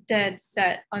like dead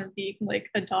set on being like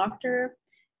a doctor.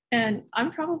 And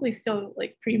I'm probably still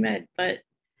like pre-med, but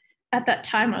at that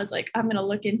time I was like, I'm gonna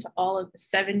look into all of the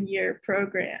 7-year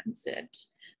programs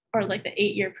or like the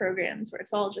 8-year programs where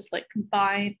it's all just like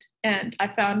combined. And I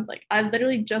found like I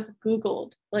literally just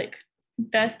Googled like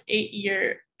best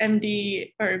 8-year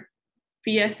MD or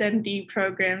BSMD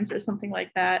programs or something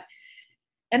like that.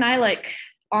 And I like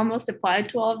almost applied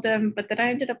to all of them, but then I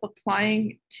ended up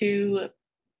applying to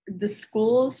the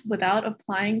schools without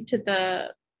applying to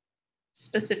the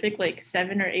specific like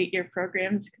 7 or 8-year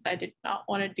programs because I did not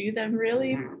want to do them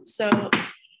really. So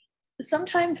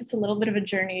sometimes it's a little bit of a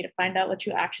journey to find out what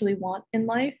you actually want in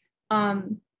life. I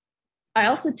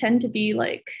also tend to be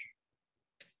like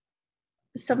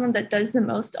someone that does the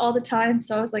most all the time.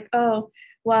 So I was like, oh,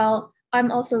 well,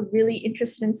 I'm also really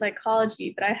interested in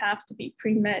psychology, but I have to be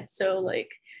pre-med. So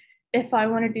like if I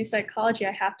want to do psychology,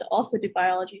 I have to also do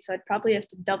biology. So I'd probably have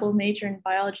to double major in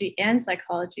biology and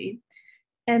psychology.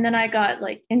 And then I got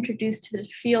like introduced to the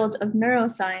field of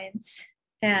neuroscience.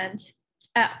 And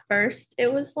at first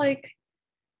it was like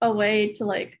a way to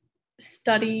like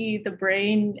study the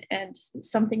brain and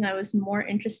something I was more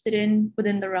interested in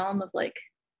within the realm of like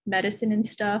medicine and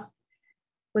stuff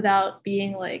without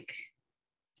being like,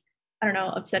 I don't know,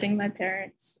 upsetting my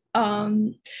parents.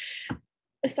 So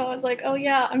I was like, oh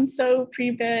yeah, I'm so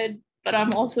pre-med, but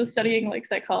I'm also studying like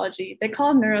psychology. They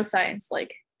call neuroscience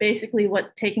like basically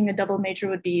what taking a double major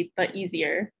would be, but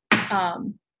easier.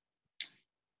 Well,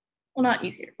 not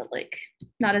easier, but like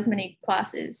not as many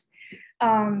classes.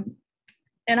 And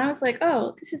I was like,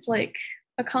 oh, this is like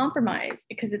a compromise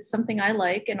because it's something I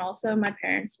like. And also my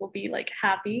parents will be like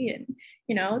happy and,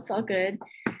 it's all good.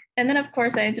 And then of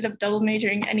course I ended up double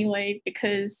majoring anyway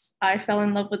because I fell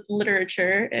in love with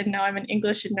literature and now I'm an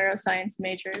English and neuroscience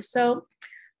major. So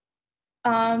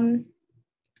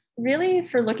really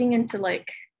for looking into like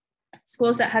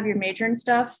schools that have your major and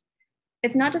stuff,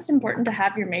 it's not just important to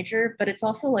have your major, but it's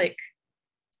also like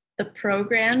the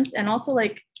programs and also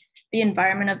like the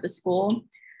environment of the school.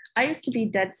 I used to be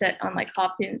dead set on like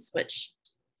Hopkins, which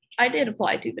I did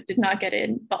apply to, but did not get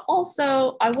in. But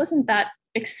also I wasn't that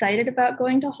excited about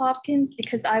going to Hopkins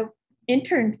because I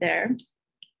interned there.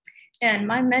 And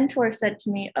my mentor said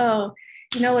to me, oh,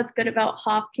 you know what's good about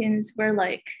Hopkins? We're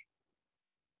like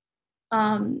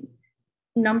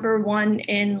number one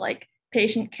in like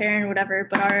patient care and whatever,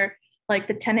 but our like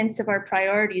the tenets of our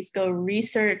priorities go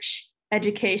research,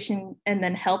 education, and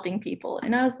then helping people.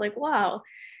 And I was like, wow,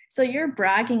 so you're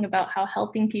bragging about how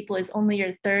helping people is only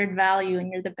your third value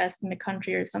and you're the best in the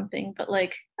country or something. But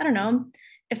like, I don't know,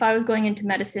 if I was going into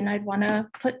medicine, I'd want to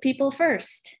put people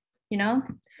first,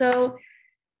 So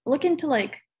look into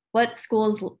like what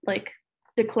schools like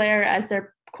declare as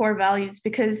their core values,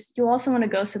 because you also want to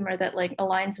go somewhere that like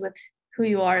aligns with who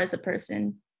you are as a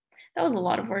person. That was a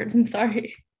lot of words. I'm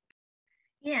sorry.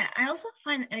 Yeah, I also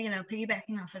find,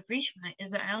 piggybacking off of Rishma, is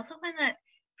that I also find that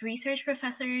research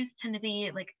professors tend to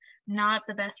be like not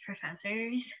the best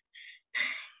professors.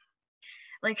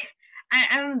 Like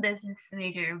I'm a business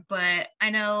major, but I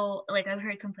know like I've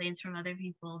heard complaints from other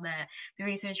people that the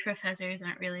research professors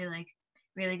aren't really like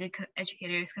really good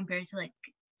educators compared to like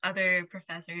other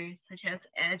professors such as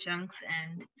adjuncts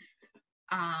and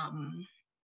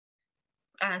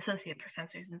associate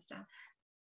professors and stuff.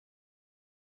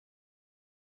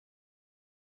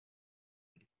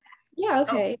 Yeah,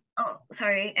 okay.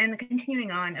 Sorry. And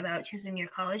continuing on about choosing your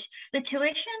college, the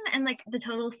tuition and like the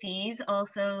total fees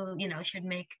also, should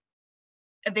make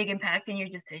a big impact in your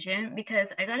decision,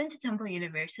 because I got into Temple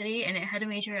University and it had a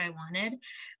major I wanted,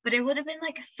 but it would have been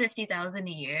like 50,000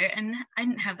 a year, and I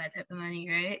didn't have that type of money,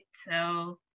 right?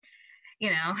 So,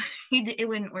 it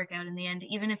wouldn't work out in the end,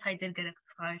 even if I did get a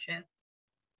scholarship.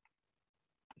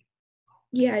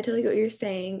 Yeah, I totally get what you're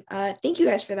saying. Thank you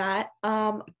guys for that.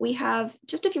 We have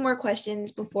just a few more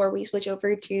questions before we switch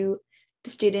over to the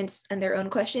students and their own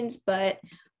questions, but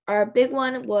our big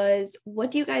one was,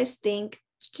 what do you guys think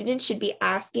students should be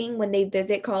asking when they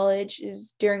visit college?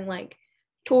 Is during like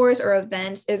tours or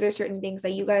events? Is there certain things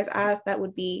that you guys ask that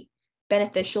would be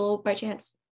beneficial by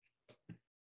chance?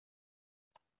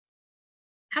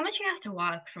 How much you have to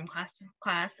walk from class to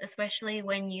class, especially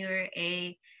when you're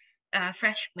a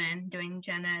freshman doing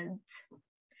gen eds.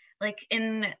 Like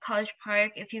in College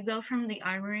Park, if you go from the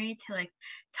Armory to like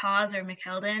Tawes or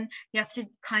McKeldin, you have to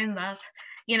climb up,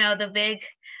 the big,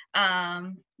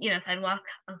 sidewalk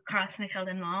across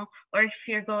McKeldin Mall. Or if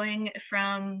you're going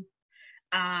from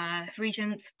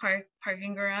Regent's Park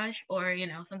parking garage, or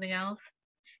something else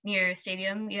near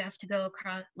stadium, you have to go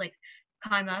across, like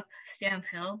climb up Stamp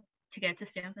Hill to get to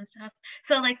Stamp and stuff.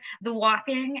 So like the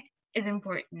walking is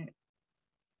important.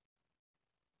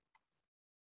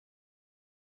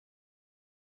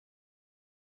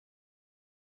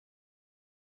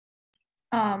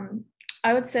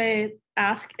 I would say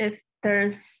ask if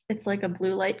it's like a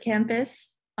blue light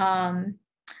campus.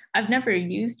 I've never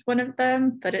used one of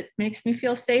them, but it makes me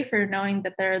feel safer knowing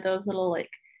that there are those little like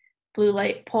blue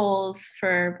light poles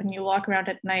for when you walk around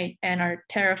at night and are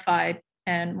terrified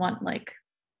and want like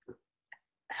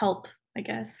help, I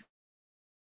guess.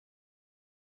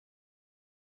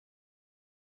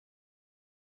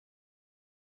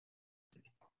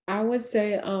 I would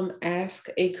say ask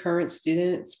a current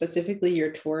student, specifically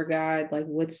your tour guide, like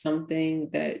what's something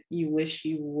that you wish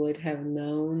you would have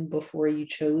known before you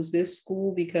chose this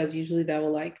school, because usually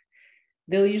they'll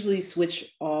usually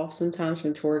switch off sometimes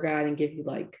from tour guide and give you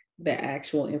like the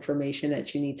actual information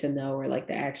that you need to know, or like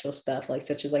the actual stuff, like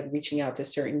such as like reaching out to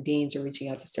certain deans or reaching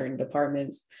out to certain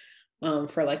departments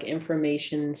for like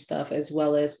information and stuff, as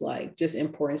well as like just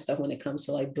important stuff when it comes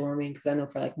to like dorming. Because I know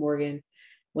for like Morgan,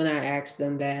 when I asked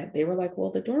them that, they were like, well,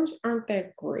 the dorms aren't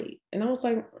that great. And I was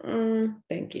like,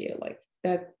 thank you. Like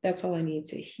that's all I need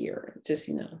to hear. Just,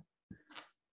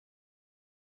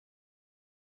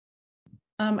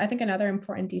 I think another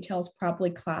important detail is probably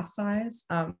class size.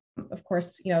 Of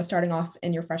course, starting off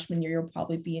in your freshman year, you'll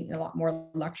probably be in a lot more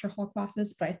lecture hall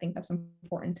classes, but I think that's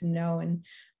important to know, and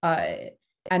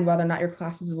whether or not your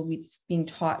classes will be being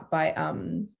taught by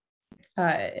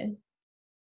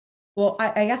well,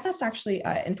 I guess that's actually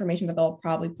information that they'll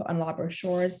probably put on a lot of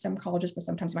brochures, some colleges, but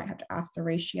sometimes you might have to ask the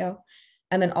ratio.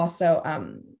 And then also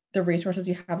the resources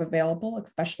you have available,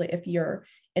 especially if you're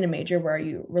in a major where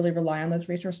you really rely on those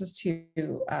resources to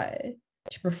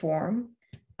perform.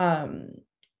 And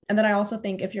then I also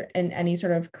think if you're in any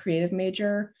sort of creative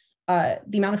major,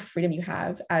 the amount of freedom you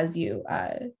have as you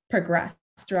progress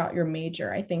throughout your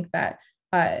major. I think that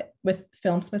with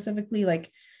film specifically, like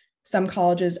some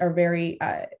colleges are very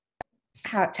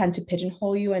tend to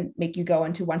pigeonhole you and make you go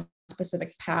into one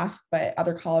specific path, but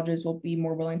other colleges will be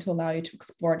more willing to allow you to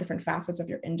explore different facets of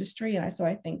your industry. And so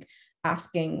I think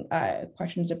asking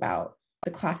questions about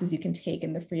the classes you can take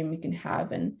and the freedom you can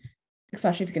have, and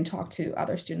especially if you can talk to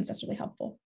other students, that's really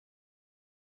helpful.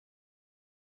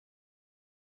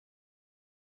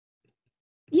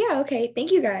 Yeah, okay.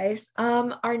 Thank you guys.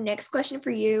 Our next question for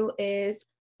you is,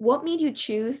 what made you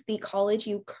choose the college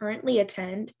you currently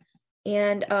attend?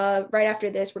 And right after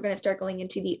this, we're going to start going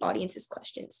into the audience's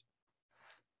questions.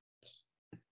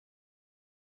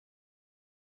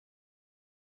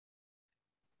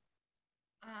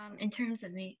 In terms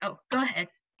of me, go ahead.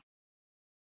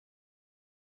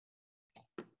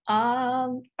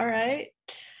 All right.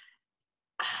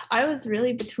 I was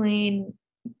really between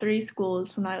 3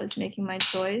 schools when I was making my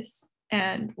choice,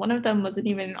 and one of them wasn't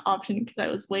even an option because I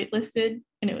was waitlisted,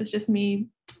 and it was just me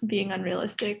being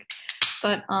unrealistic.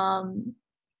 But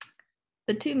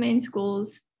the 2 main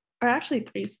schools are actually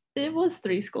 3. It was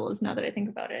 3 schools now that I think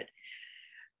about it.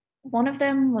 One of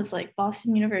them was like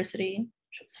Boston University,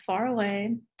 which was far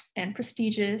away and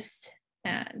prestigious,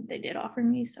 and they did offer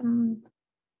me some,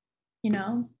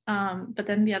 but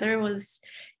then the other was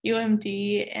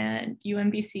UMD and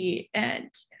UMBC,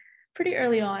 and pretty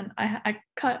early on I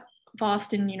cut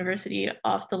Boston University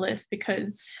off the list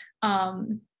because I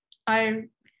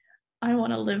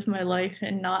want to live my life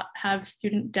and not have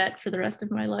student debt for the rest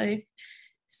of my life.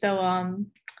 So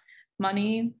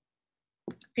money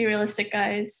be realistic,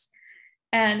 guys.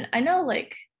 And I know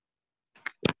like,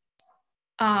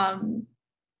 I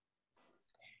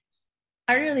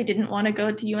really didn't want to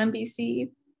go to UMBC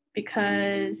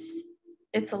because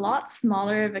it's a lot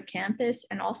smaller of a campus,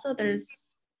 and also there's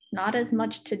not as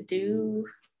much to do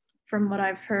from what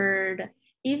I've heard,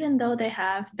 even though they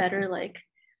have better like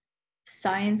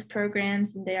science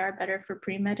programs and they are better for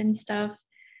pre-med and stuff.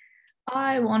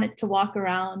 I wanted to walk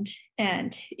around,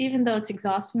 and even though it's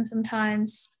exhausting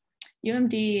sometimes,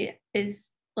 UMD is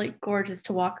like gorgeous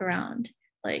to walk around.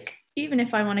 Like even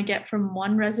if I want to get from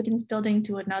one residence building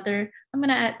to another, I'm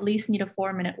gonna at least need a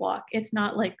 4-minute walk. It's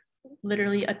not like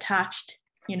literally attached,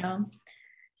 you know?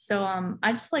 So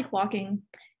I just like walking.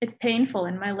 It's painful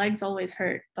and my legs always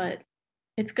hurt, but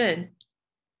it's good.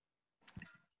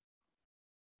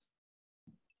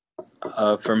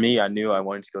 For me, I knew I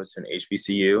wanted to go to an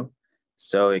HBCU.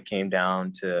 So it came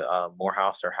down to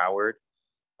Morehouse or Howard,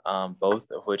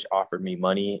 both of which offered me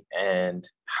money. And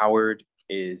Howard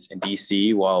is in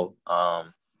DC while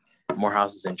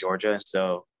Morehouse is in Georgia.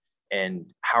 So, and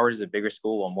Howard is a bigger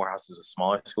school while Morehouse is a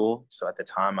smaller school. So at the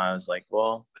time I was like,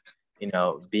 well, you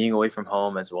know, being away from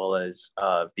home as well as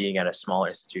being at a smaller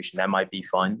institution, that might be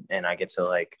fun. And I get to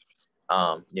like,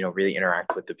 you know, really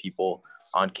interact with the people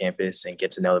on campus and get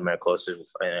to know them in a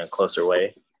closer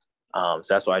way. So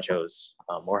that's why I chose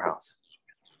Morehouse.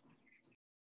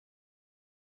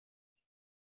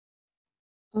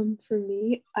 For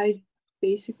me, I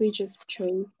basically just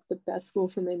chose the best school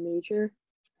for my major.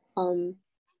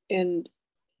 And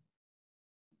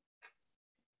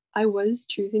I was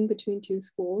choosing between 2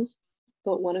 schools,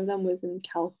 but one of them was in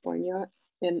California.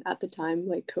 And at the time,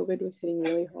 like COVID was hitting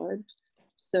really hard.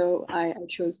 So I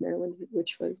chose Maryland,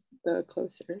 which was the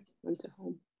closer one to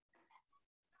home.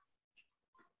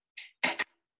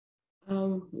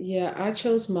 Yeah, I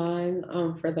chose mine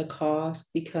for the cost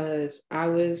because I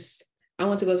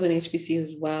want to go to an HBCU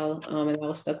as well. And I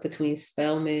was stuck between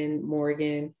Spelman,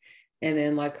 Morgan, and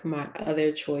then like my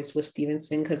other choice was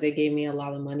Stevenson because they gave me a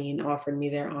lot of money and offered me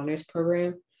their honors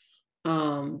program.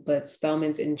 But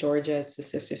Spelman's in Georgia, it's the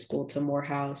sister school to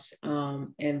Morehouse.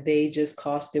 And they just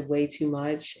costed way too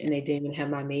much and they didn't even have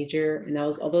my major. And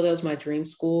although that was my dream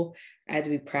school, I had to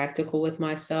be practical with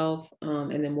myself.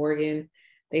 And then Morgan,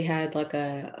 they had like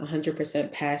a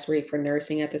 100% pass rate for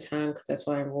nursing at the time because that's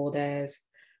what I enrolled as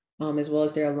well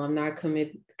as their alumni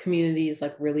community is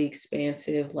like really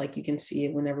expansive. Like you can see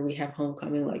it whenever we have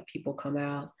homecoming, like people come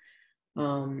out.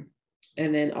 And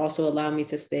then also allowed me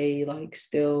to stay like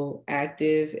still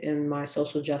active in my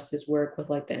social justice work with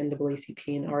like the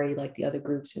NAACP and already like the other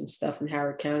groups and stuff in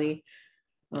Howard County.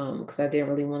 Because I didn't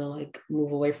really want to like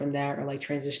move away from that or like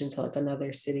transition to like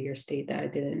another city or state that I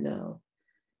didn't know.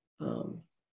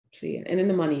 So yeah, and then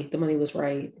the money was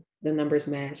right. The numbers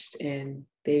matched and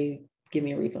they give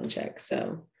me a refund check.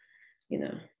 So, you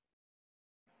know.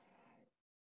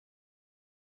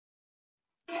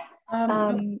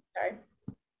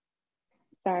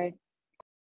 Sorry.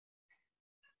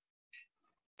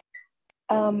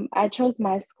 I chose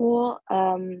my school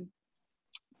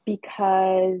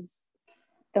because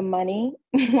the money,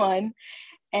 one,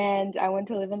 and I went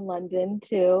to live in London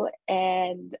too,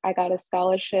 and I got a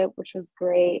scholarship, which was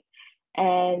great.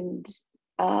 And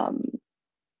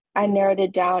I narrowed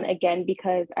it down again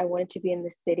because I wanted to be in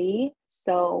the city.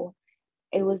 So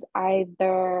it was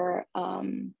either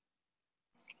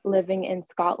living in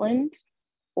Scotland,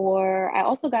 or I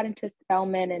also got into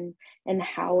Spelman and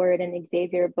Howard and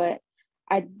Xavier, but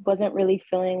I wasn't really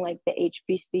feeling like the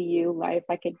HBCU life.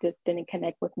 Like it just didn't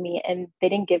connect with me, and they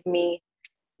didn't give me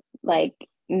like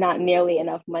not nearly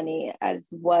enough money as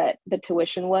what the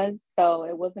tuition was, so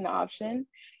it wasn't an option.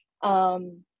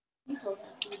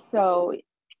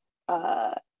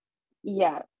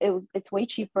 Yeah, it's way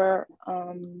cheaper.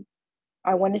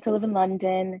 I wanted to live in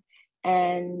London,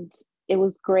 and it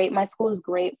was great. My school is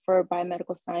great for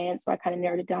biomedical science, so I kind of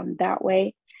narrowed it down that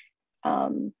way.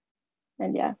 And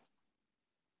yeah.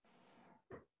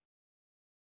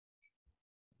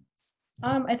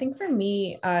 I think for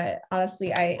me, honestly,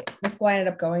 the school I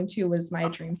ended up going to was my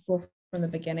dream school from the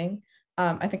beginning.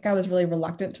 I think I was really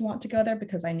reluctant to want to go there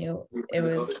because I knew it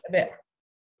was a bit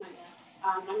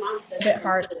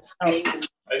hard.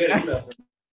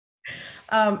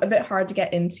 A bit hard to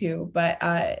get into, but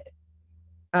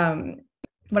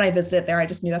when I visited there, I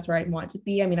just knew that's where I'd want to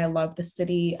be. I mean, I love the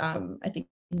city. I think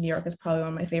New York is probably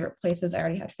one of my favorite places. I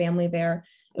already had family there.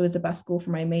 It was the best school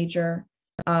for my major.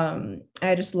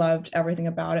 I just loved everything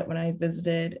about it when I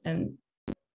visited.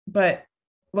 But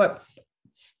what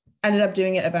ended up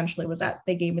doing it eventually was that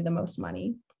they gave me the most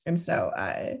money. And so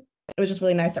it was just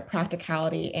really nice that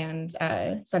practicality and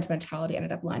sentimentality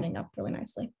ended up lining up really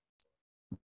nicely.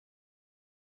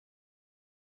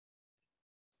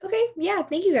 Okay, yeah,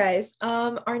 thank you guys.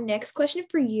 Our next question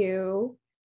for you,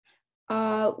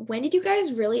 when did you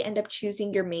guys really end up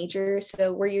choosing your major?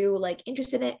 So were you like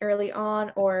interested in it early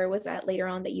on, or was that later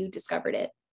on that you discovered it?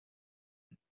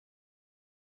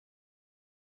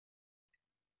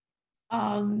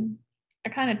 I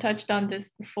kind of touched on this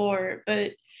before,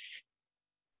 but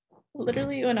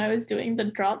literally when I was doing the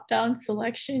drop down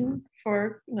selection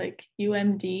for like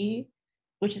UMD,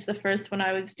 which is the first one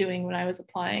I was doing when I was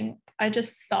applying, I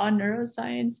just saw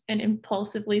neuroscience and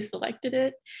impulsively selected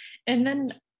it. And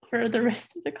then for the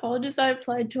rest of the colleges I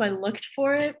applied to, I looked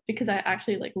for it because I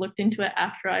actually like looked into it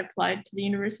after I applied to the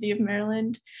University of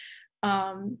Maryland.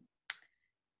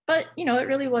 But you know, it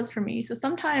really was for me. So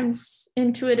sometimes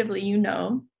intuitively, you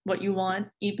know what you want,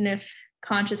 even if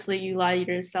consciously you lie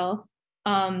to yourself.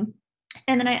 And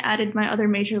then I added my other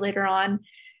major later on,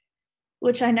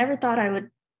 which I never thought I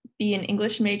would be an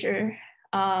English major.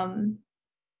 And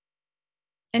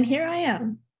here I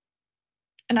am.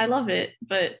 And I love it.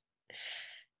 But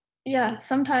yeah,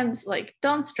 sometimes like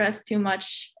don't stress too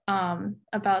much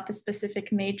about the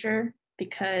specific major,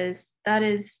 because that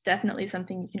is definitely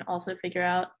something you can also figure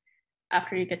out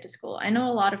after you get to school. I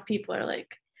know a lot of people are like,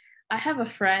 I have a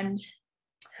friend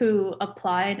who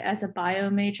applied as a bio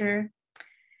major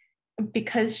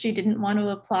because she didn't want to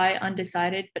apply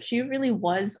undecided, but she really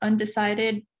was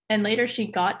undecided. And later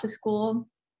she got to school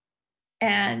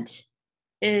and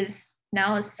is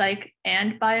now a psych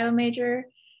and bio major,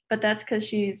 but that's because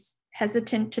she's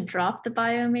hesitant to drop the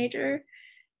bio major,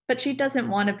 but she doesn't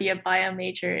want to be a bio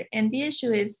major. And the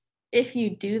issue is if you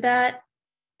do that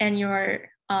and you're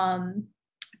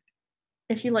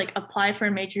if you like apply for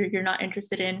a major you're not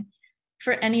interested in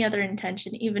for any other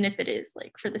intention, even if it is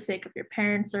like for the sake of your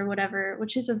parents or whatever,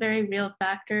 which is a very real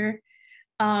factor,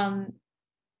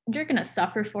 you're gonna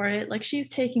suffer for it. Like she's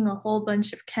taking a whole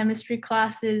bunch of chemistry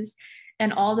classes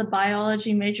and all the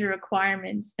biology major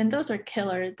requirements, and those are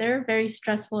killer. They're very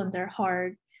stressful and they're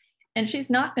hard, and she's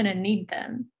not gonna need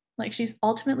them. Like she's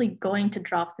ultimately going to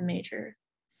drop the major.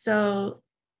 So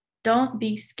don't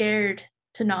be scared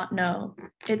to not know.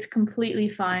 It's completely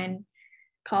fine.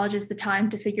 College is the time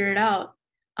to figure it out.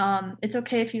 It's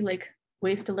okay if you like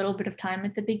waste a little bit of time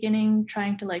at the beginning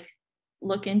trying to like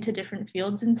look into different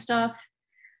fields and stuff.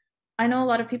 I know a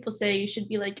lot of people say you should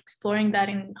be like exploring that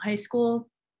in high school,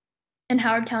 and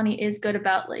Howard County is good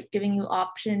about like giving you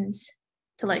options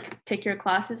to like pick your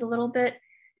classes a little bit,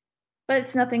 but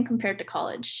it's nothing compared to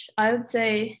college. I would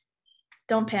say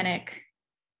don't panic.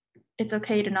 It's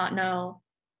okay to not know.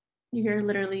 You're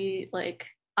literally like,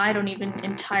 I don't even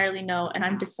entirely know, and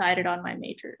I'm decided on my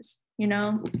majors, you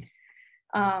know?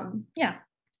 Yeah.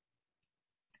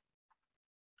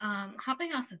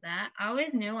 Hopping off of that, I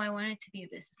always knew I wanted to be a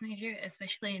business major,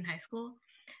 especially in high school.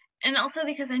 And also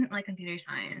because I didn't like computer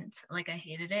science, like I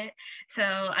hated it. So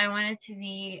I wanted to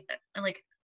be like,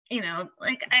 you know,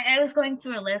 like I was going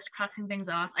through a list, crossing things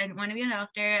off. I didn't want to be a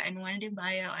doctor. I didn't want to do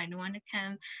bio. I didn't want to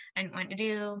chem. I didn't want to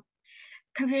do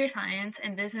computer science,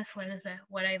 and business was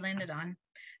what I landed on.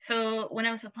 So when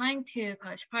I was applying to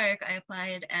College Park, I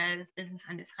applied as business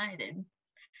undecided.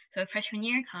 So freshman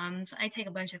year comes, I take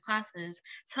a bunch of classes,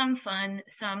 some fun,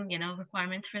 some, you know,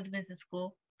 requirements for the business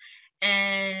school.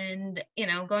 And, you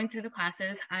know, going through the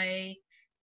classes, I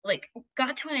like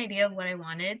got to an idea of what I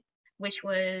wanted, which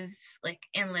was like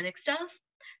analytic stuff.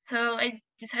 So I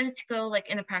decided to go like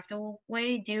in a practical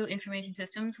way, do information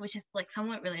systems, which is like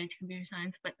somewhat related to computer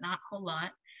science, but not a whole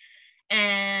lot,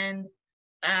 and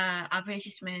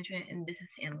operations management and business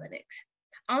analytics.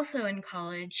 Also in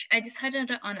college, I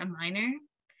decided on a minor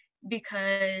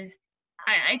because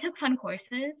I took fun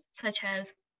courses such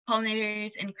as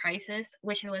pollinators in crisis,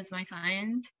 which was my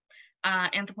science,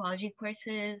 anthropology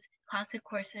courses, classic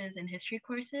courses, and history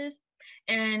courses.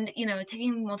 And, you know,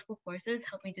 taking multiple courses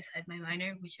helped me decide my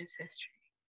minor, which is history.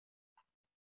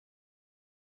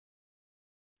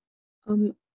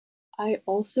 I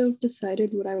also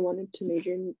decided what I wanted to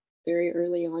major in very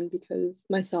early on because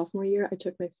my sophomore year, I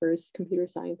took my first computer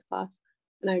science class,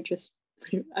 and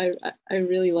I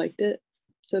really liked it.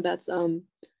 So that's and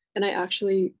I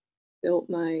actually built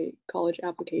my college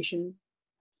application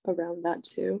around that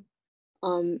too.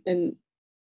 And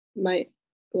my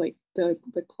like the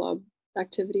club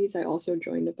activities, I also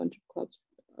joined a bunch of clubs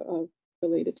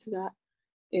related to that,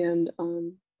 and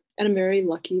I'm very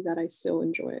lucky that I still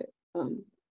enjoy it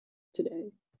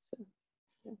today. So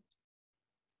yeah.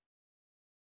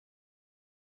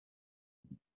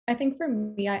 I think for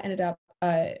me, I ended up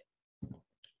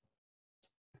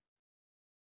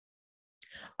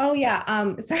Oh yeah.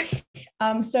 Sorry.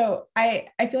 So I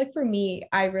feel like for me,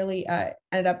 I really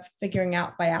ended up figuring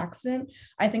out by accident.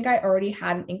 I think I already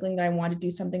had an inkling that I wanted to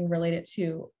do something related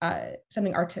to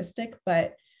something artistic,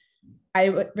 but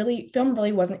film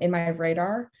really wasn't in my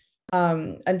radar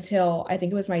until I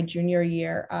think it was my junior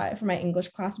year. For my English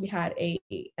class, we had an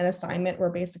assignment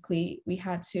where basically we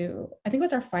had to, I think it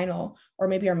was our final or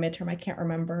maybe our midterm, I can't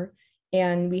remember.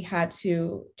 And we had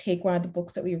to take one of the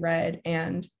books that we read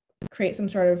and create some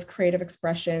sort of creative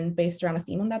expression based around a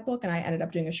theme on that book. And I ended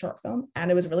up doing a short film and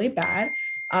it was really bad.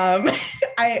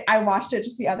 I watched it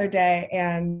just the other day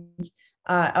and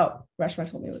Reshma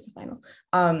told me it was the final.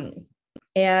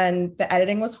 And the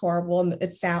editing was horrible and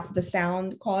the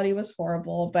sound quality was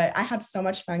horrible, but I had so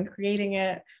much fun creating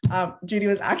it. Judy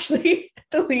was actually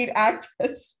the lead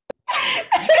actress.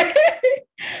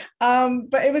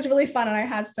 But it was really fun and I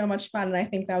had so much fun. And I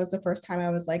think that was the first time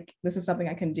I was like, this is something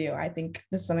I can do. I think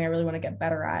this is something I really want to get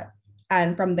better at.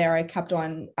 And from there, I kept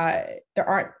on. There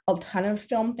aren't a ton of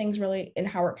film things really in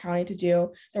Howard County to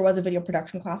do. There was a video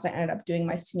production class I ended up doing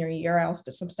my senior year. I also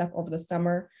did some stuff over the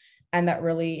summer. And that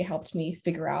really helped me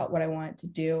figure out what I wanted to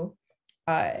do.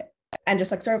 And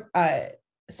just like sort of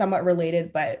somewhat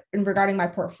related, but regarding my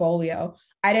portfolio,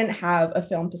 I didn't have a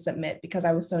film to submit because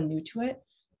I was so new to it.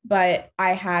 But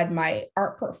I had my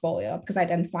art portfolio because I'd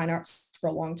done fine arts for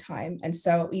a long time. And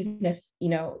so even if, you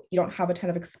don't have a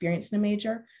ton of experience in a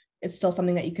major, it's still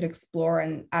something that you could explore.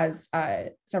 And as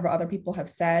several other people have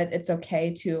said, it's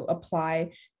okay to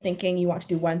apply thinking you want to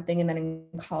do one thing and then in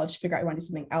college figure out you want to do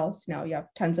something else. You have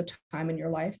tons of time in your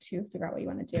life to figure out what you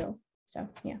want to do. So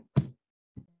yeah.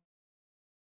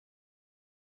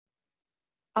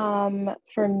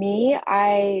 For me,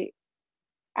 I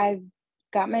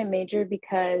got my major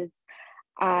because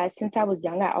since I was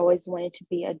young, I always wanted to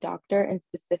be a doctor and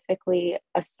specifically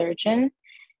a surgeon.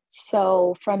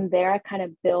 So from there, I kind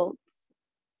of built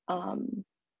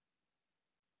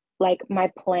like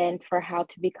my plan for how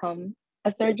to become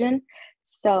a surgeon.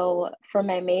 So for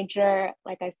my major,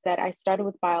 like I said, I started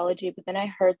with biology, but then I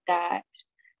heard that,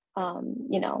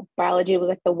 biology was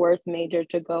like the worst major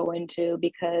to go into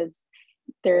because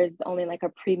there's only like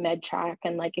a pre-med track.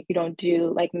 And like, if you don't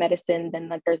do like medicine, then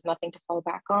like there's nothing to fall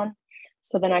back on.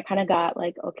 So then I kind of got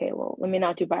like, okay, well, let me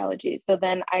not do biology. So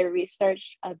then I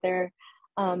researched other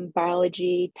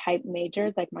biology type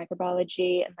majors like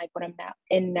microbiology and like what I'm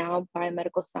now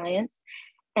biomedical science,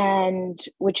 and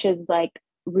which is like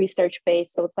research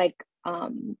based. So it's like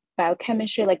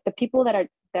biochemistry, like the people that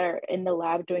are in the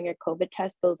lab doing your COVID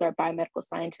test, those are biomedical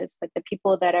scientists. Like the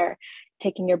people that are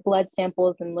taking your blood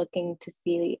samples and looking to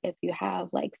see if you have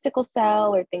like sickle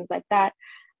cell or things like that,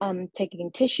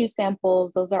 taking tissue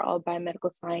samples, those are all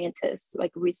biomedical scientists,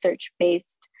 like research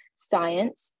based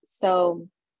science. So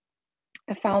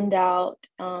I found out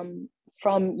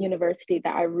from university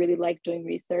that I really like doing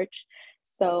research.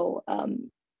 So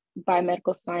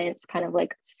biomedical science kind of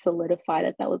like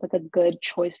solidified that was like a good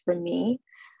choice for me.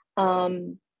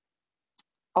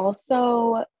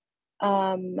 Also,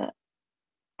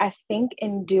 I think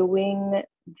in doing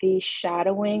the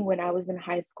shadowing when I was in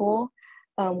high school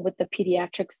with the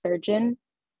pediatric surgeon,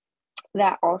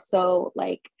 that also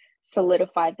like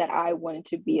solidified that I wanted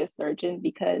to be a surgeon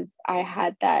because I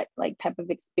had that like type of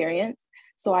experience.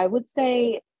 So I would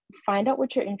say find out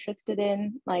what you're interested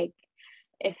in, like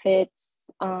if it's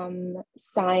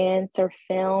science or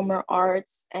film or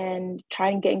arts, and try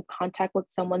and get in contact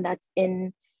with someone that's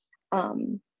in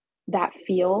that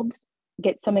field,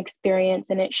 get some experience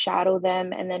in it, shadow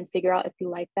them, and then figure out if you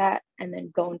like that, and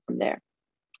then going from there.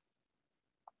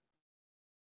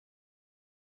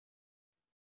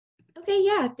 Okay,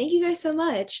 yeah, thank you guys so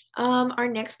much. Our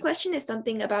next question is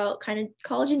something about kind of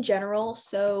college in general.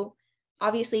 So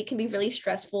obviously it can be really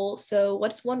stressful. So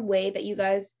what's one way that you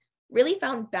guys really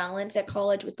found balance at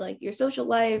college with like your social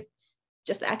life,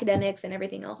 just the academics and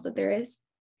everything else that there is?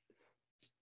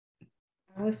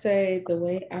 I would say the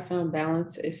way I found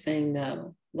balance is saying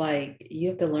no. Like you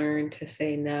have to learn to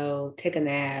say no, take a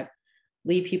nap,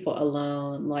 leave people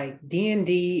alone. Like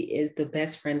D&D is the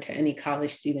best friend to any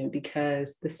college student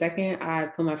because the second I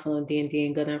put my phone on D&D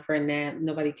and go down for a nap,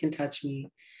 nobody can touch me.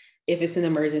 If it's an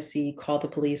emergency, call the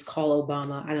police, call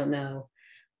Obama. I don't know.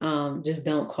 Just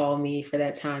don't call me for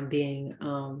that time being.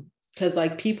 Because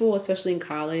like people, especially in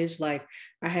college, like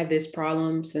I had this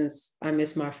problem since I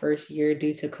missed my first year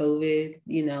due to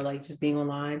COVID, like just being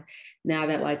online. Now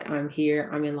that like I'm here,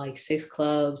 I'm in like 6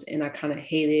 clubs and I kind of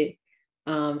hate it.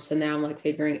 So now I'm like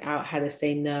figuring out how to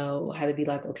say no, how to be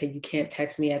like, okay, you can't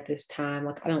text me at this time.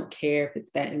 Like, I don't care if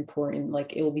it's that important,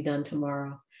 like it will be done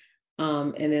tomorrow.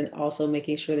 And then also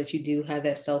making sure that you do have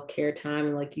that self-care time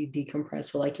and like you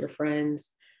decompress with like your friends.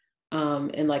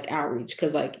 and like outreach,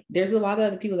 because like there's a lot of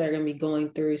other people that are going to be going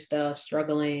through stuff,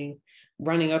 struggling,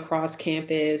 running across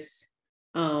campus.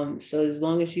 So as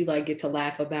long as you like get to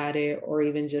laugh about it, or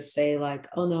even just say like,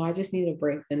 oh no, I just need a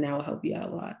break, then that will help you out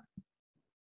a lot.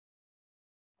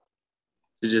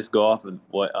 To just go off of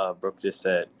what Brooke just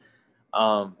said,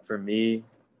 for me,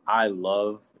 I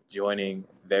love joining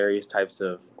various types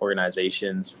of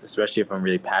organizations, especially if I'm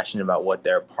really passionate about what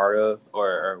they're a part of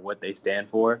or what they stand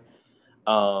for.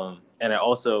 And I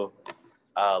also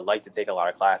like to take a lot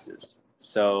of classes.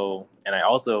 So, and I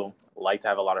also like to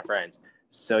have a lot of friends.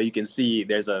 So you can see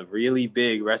there's a really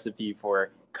big recipe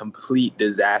for complete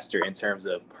disaster in terms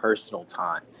of personal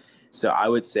time. So I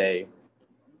would say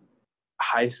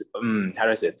how do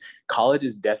I say it? College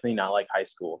is definitely not like high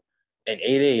school. An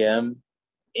 8 a.m.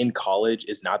 in college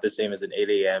is not the same as an 8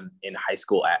 a.m. in high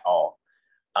school at all.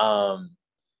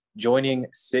 Joining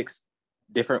 6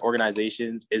 different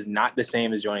organizations is not the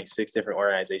same as joining 6 different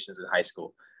organizations in high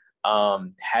school.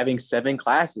 Having 7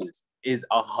 classes is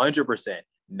 100%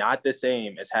 not the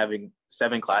same as having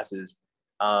 7 classes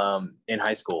in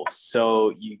high school.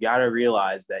 So you got to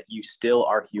realize that you still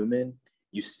are human.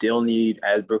 You still need,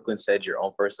 as Brooklyn said, your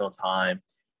own personal time.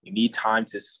 You need time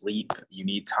to sleep. You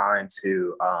need time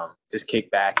to just kick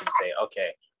back and say,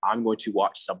 okay, I'm going to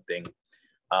watch something.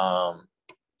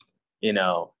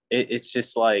 It's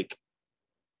just like,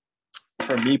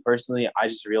 for me personally, I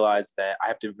just realized that I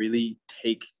have to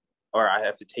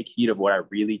take heed of what I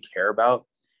really care about.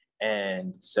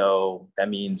 And so that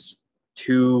means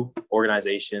 2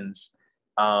 organizations,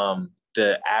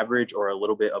 the average or a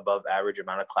little bit above average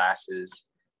amount of classes,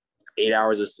 8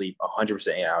 hours of sleep,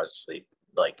 100% 8 hours of sleep,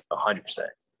 like 100%.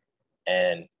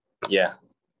 And yeah.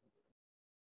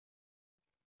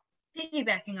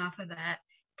 Piggybacking off of that,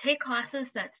 take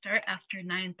classes that start after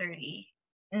 9:30.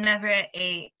 Never at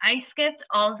 8. I skipped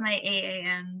all of my 8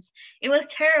 a.m.s. It was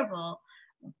terrible.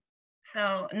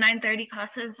 So 9:30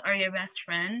 classes are your best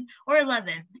friend, or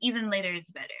 11. Even later is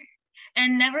better.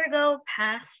 And never go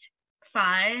past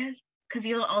 5, because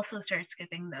you'll also start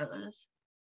skipping those.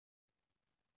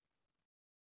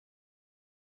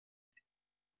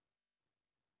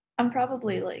 I'm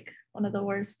probably like one of the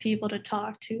worst people to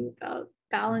talk to about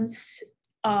balance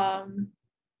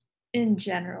in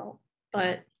general,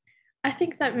 but I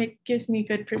think that gives me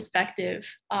good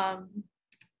perspective.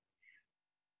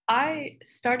 I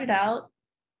started out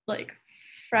like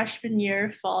freshman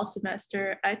year, fall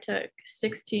semester, I took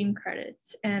 16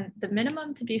 credits, and the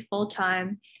minimum to be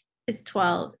full-time is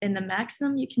 12, and the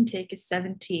maximum you can take is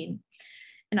 17.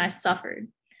 And I suffered.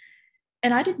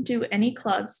 And I didn't do any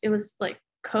clubs. It was like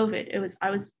COVID. I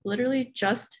was literally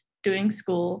just doing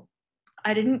school.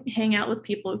 I didn't hang out with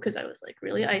people because I was like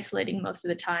really isolating most of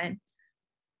the time.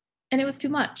 And it was too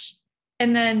much.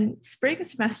 And then spring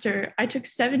semester, I took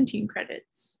 17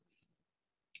 credits.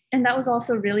 And that was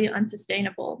also really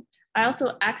unsustainable. I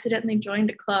also accidentally joined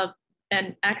a club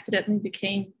and accidentally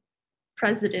became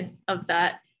president of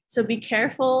that. So be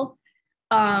careful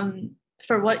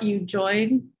for what you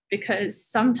join, because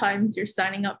sometimes you're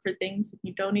signing up for things that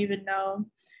you don't even know.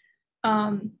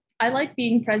 I like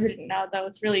being president now, though.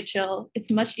 It's really chill.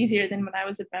 It's much easier than when I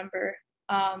was a member.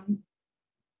 But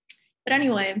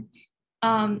anyway,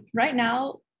 right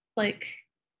now, like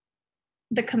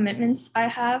the commitments I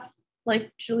have,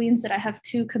 like Julian said, I have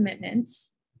 2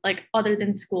 commitments, like other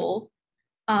than school.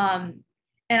 And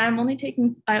I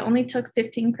only took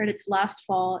 15 credits last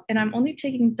fall, and I'm only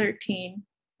taking 13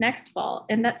 next fall.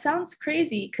 And that sounds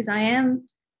crazy because I am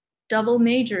double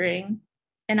majoring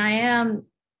and I am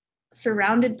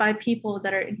surrounded by people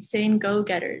that are insane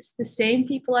go-getters. The same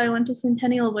people I went to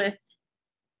Centennial with,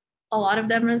 a lot of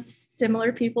them are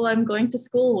similar people I'm going to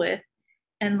school with,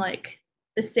 and like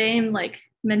the same like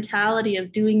mentality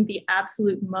of doing the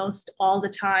absolute most all the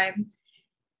time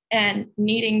and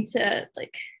needing to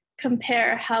like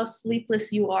compare how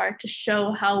sleepless you are to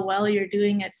show how well you're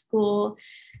doing at school.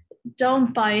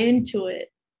 Don't buy into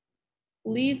it.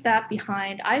 Leave that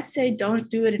behind. I say don't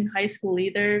do it in high school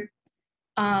either.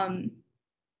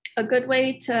 A good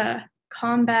way to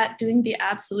combat doing the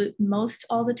absolute most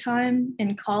all the time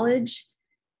in college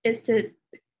is to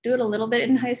do it a little bit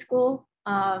in high school.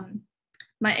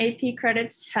 My AP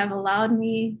credits have allowed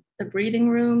me the breathing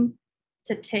room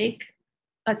to take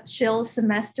a chill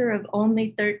semester of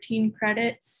only 13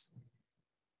 credits.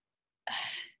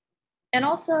 And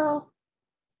also,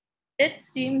 it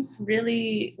seems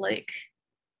really like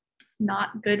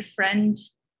not good friend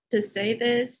to say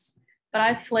this, but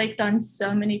I flaked on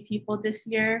so many people this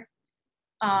year,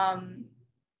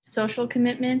 social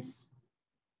commitments,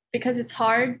 because it's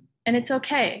hard and it's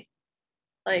okay.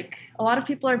 Like a lot of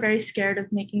people are very scared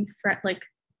of making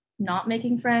not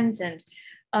making friends and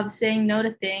of saying no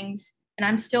to things. And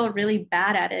I'm still really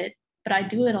bad at it, but I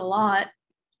do it a lot.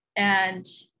 And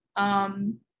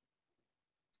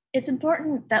it's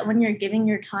important that when you're giving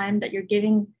your time, that you're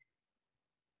giving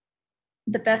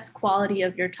the best quality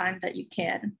of your time that you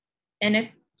can. And if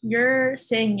you're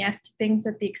saying yes to things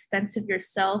at the expense of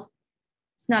yourself,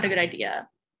 it's not a good idea.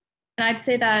 And I'd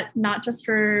say that not just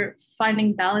for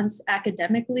finding balance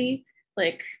academically,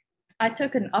 like I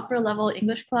took an upper level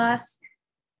English class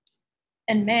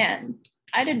and man,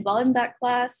 I did well in that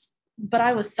class, but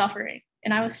I was suffering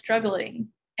and I was struggling.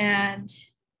 And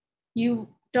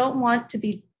you don't want to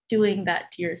be doing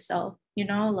that to yourself, you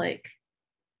know, like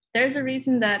there's a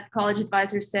reason that college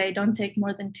advisors say don't take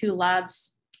more than 2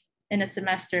 labs in a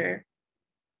semester.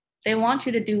 They want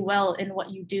you to do well in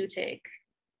what you do take.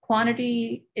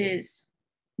 Quantity is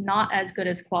not as good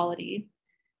as quality.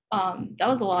 That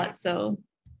was a lot, so.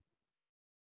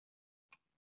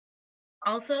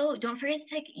 Also, don't forget to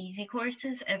take easy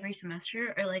courses every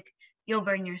semester, or like you'll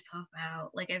burn yourself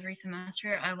out. Like every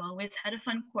semester, I've always had a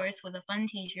fun course with a fun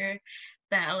teacher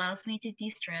that allows me to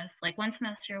de-stress. Like one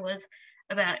semester was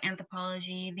about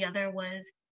anthropology, the other was,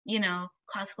 you know,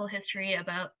 classical history,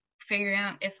 about figuring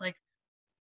out if like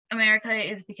America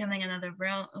is becoming another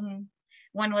realm.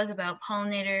 One was about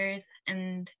pollinators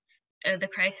and the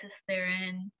crisis they're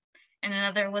in, and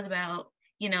another was about,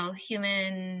 you know,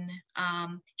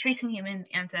 tracing human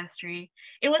ancestry.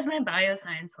 It was my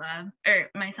bioscience lab, or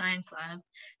my science lab.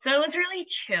 So it was really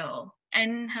chill. I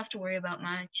didn't have to worry about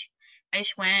much. I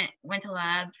just went to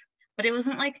labs, but it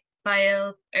wasn't like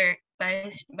biology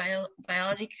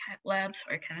labs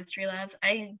or chemistry labs.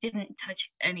 I didn't touch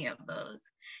any of those.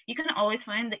 You can always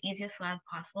find the easiest lab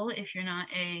possible if you're not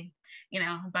a, you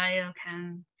know,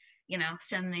 biochem, you know,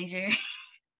 STEM major.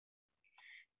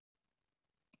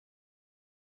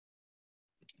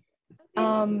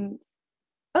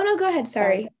 Oh no, go ahead,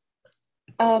 sorry.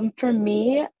 For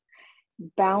me,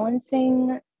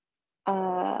 balancing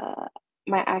my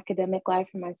academic life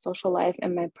and my social life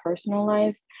and my personal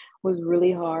life was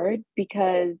really hard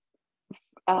because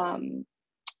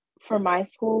for my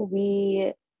school,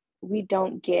 we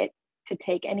don't get to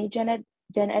take any gen ed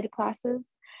classes.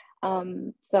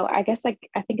 So I guess I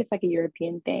think it's like a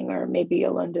European thing or maybe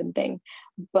a London thing,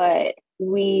 but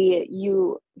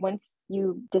once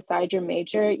you decide your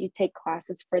major, you take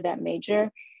classes for that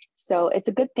major. So it's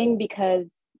a good thing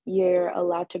because you're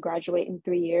allowed to graduate in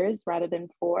 3 years rather than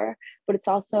 4, but it's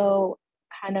also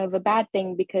kind of a bad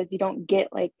thing because you don't get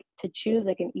like to choose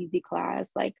like an easy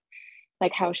class, like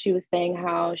how she was saying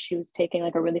how she was taking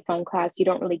like a really fun class. You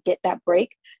don't really get that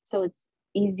break. So it's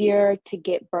easier to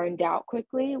get burned out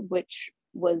quickly, which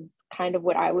was kind of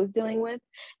what I was dealing with.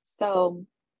 So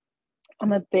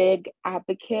I'm a big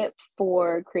advocate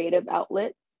for creative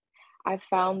outlets. I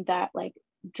found that like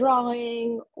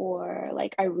drawing, or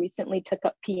like I recently took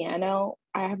up piano.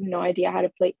 I have no idea how to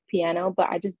play piano,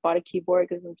 but I just bought a keyboard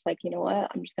because I'm just like, you know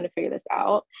what, I'm just gonna figure this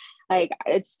out. Like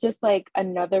it's just like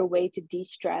another way to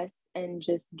de-stress and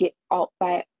just get out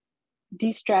by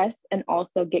de-stress and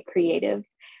also get creative.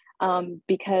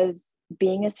 Because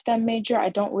being a STEM major, I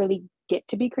don't really get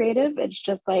to be creative. It's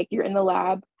just like you're in the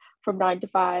lab from 9 to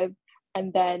 5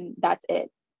 and then that's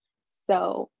it.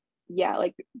 So yeah,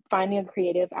 like finding a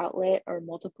creative outlet or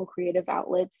multiple creative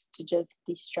outlets to just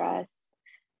de-stress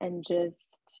and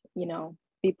just, you know,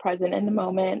 be present in the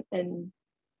moment and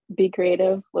be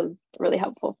creative was really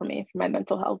helpful for me for my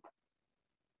mental health.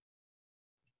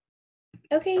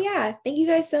 Okay, yeah, thank you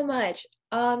guys so much.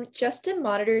 Just to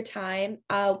monitor time,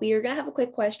 we are gonna have a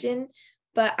quick question,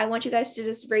 but I want you guys to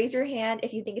just raise your hand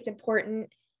if you think it's important,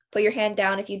 put your hand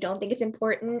down if you don't think it's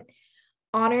important.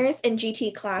 Honors and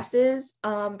GT classes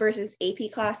versus AP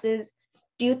classes.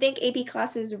 Do you think AP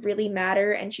classes really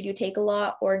matter and should you take a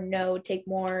lot, or no, take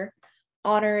more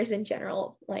honors in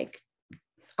general, like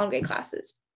on-grade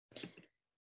classes?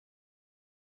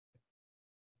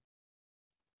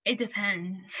 It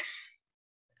depends.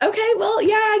 Okay, well,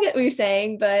 yeah, I get what you're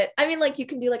saying, but I mean, like, you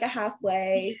can do like a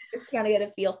halfway just to kind of get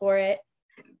a feel for it.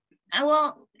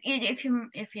 Well, if you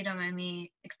don't mind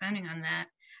me expounding on that,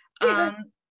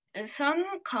 some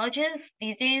colleges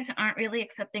these days aren't really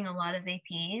accepting a lot of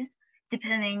APs,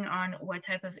 depending on what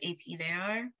type of AP they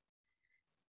are.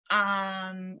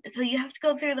 So you have to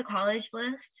go through the college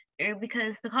list,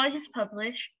 because the colleges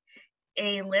publish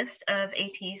a list of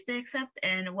APs they accept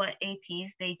and what APs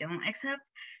they don't accept.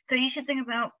 So you should think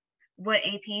about what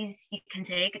APs you can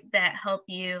take that help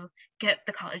you get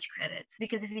the college credits,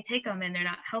 because if you take them and they're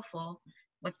not helpful,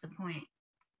 what's the point?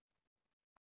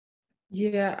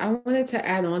 Yeah, I wanted to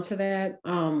add on to that.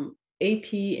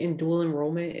 AP and dual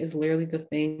enrollment is literally the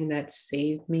thing that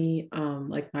saved me,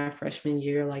 like my freshman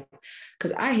year, like,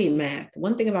 because I hate math.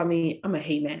 One thing about me, I'm a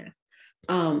hate math.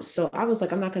 So I was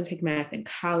like, I'm not going to take math in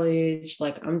college.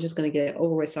 Like, I'm just going to get it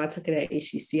over with. So I took it at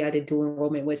HCC. I did dual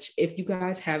enrollment, which if you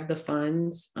guys have the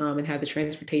funds and have the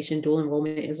transportation, dual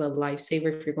enrollment is a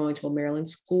lifesaver if you're going to a Maryland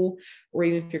school, or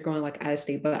even if you're going like out of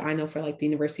state. But I know for like the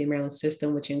University of Maryland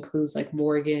system, which includes like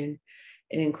Morgan,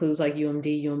 it includes like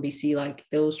UMD, UMBC, like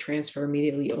those transfer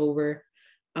immediately over.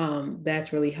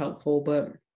 That's really helpful.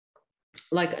 But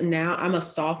like now I'm a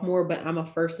sophomore, but I'm a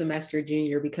first semester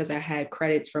junior because I had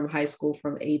credits from high school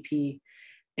from AP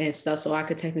and stuff. So I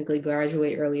could technically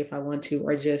graduate early if I want to,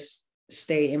 or just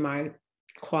stay in my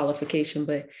qualification.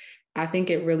 But I think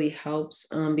it really helps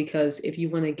because if you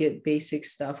want to get basic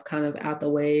stuff kind of out the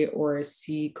way or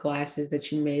see classes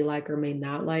that you may like or may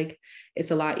not like,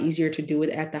 it's a lot easier to do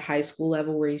it at the high school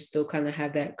level where you still kind of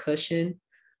have that cushion.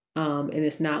 And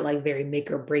it's not like very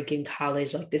make or break in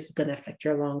college. Like this is going to affect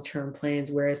your long-term plans,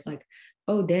 where it's like,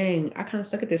 oh, dang, I kind of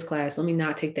suck at this class. Let me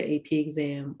not take the AP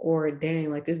exam. Or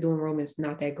dang, like this dual enrollment is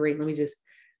not that great. Let me just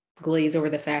glaze over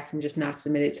the fact and just not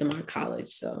submit it to my college.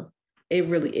 So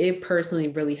it personally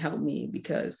really helped me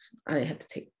because I didn't have to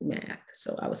take math.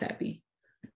 So I was happy.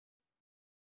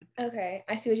 Okay,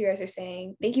 I see what you guys are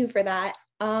saying. Thank you for that.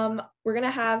 We're going to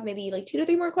have maybe like 2 to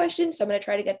 3 more questions. So I'm going to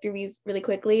try to get through these really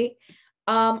quickly.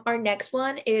 Our next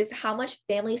one is, how much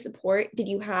family support did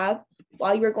you have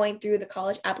while you were going through the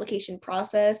college application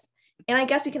process? And I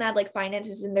guess we can add like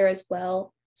finances in there as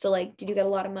well. So like, did you get a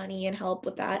lot of money and help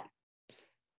with that?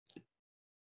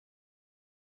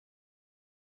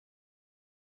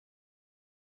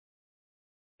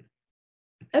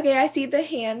 Okay, I see the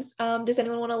hands. Does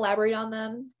anyone want to elaborate on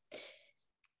them?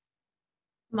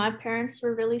 My parents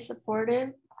were really supportive.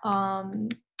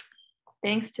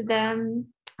 Thanks to them,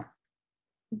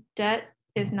 debt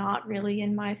is not really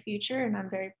in my future, and I'm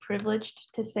very privileged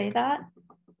to say that.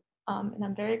 And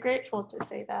I'm very grateful to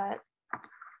say that.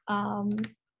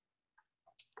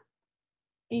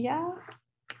 Yeah.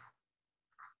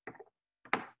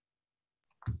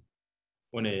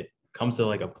 When it comes to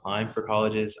like applying for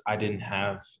colleges, I didn't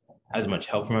have as much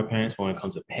help from my parents. But when it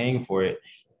comes to paying for it,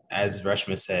 as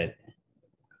Reshma said,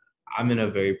 I'm in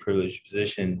a very privileged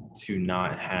position to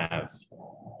not have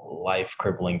life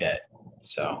crippling debt.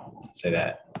 So say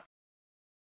that.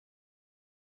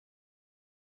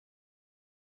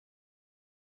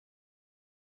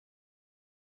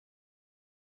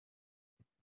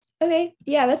 Okay,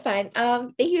 yeah, that's fine.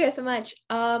 Thank you guys so much.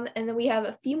 And then we have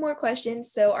a few more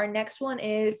questions. So our next one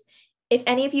is, if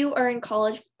any of you are in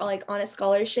college, like on a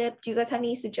scholarship, do you guys have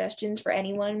any suggestions for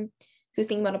anyone who's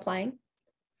thinking about applying?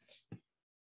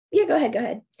 Yeah, go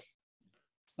ahead.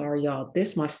 Sorry, y'all.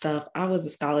 This my stuff. I was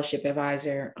a scholarship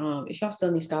advisor. If y'all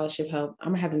still need scholarship help, I'm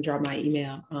gonna have them drop my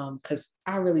email. Because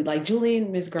I really like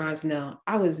Julian, Ms. Grimes. No,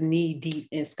 I was knee deep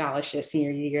in scholarship senior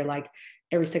year, like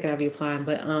every second I'd be applying.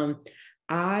 But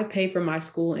I pay for my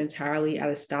school entirely out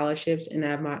of scholarships and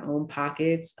out of my own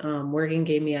pockets. Morgan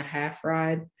gave me a half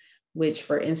ride, which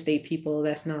for in-state people,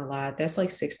 that's not a lot. That's like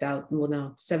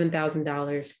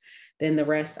 $7,000. Then the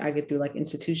rest I get through like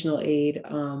institutional aid.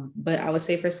 But I would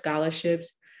say for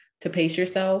scholarships, to pace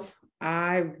yourself,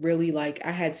 I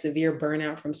had severe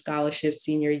burnout from scholarships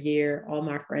senior year. All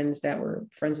my friends that were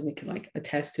friends with me could like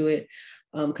attest to it.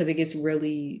 Because it gets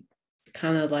really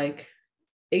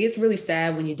it gets really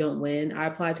sad when you don't win. I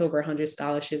applied to over 100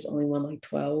 scholarships, only won like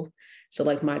 12. So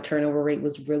like my turnover rate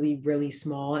was really, really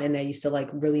small. And that used to like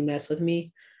really mess with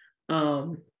me.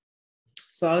 So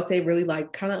I would say really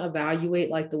like kind of evaluate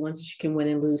like the ones that you can win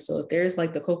and lose. So if there's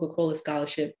like the Coca-Cola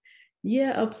scholarship,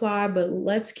 yeah, apply, but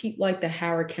let's keep like the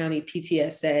Howard County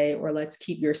PTSA, or let's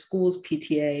keep your school's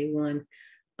PTA one,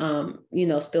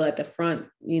 still at the front,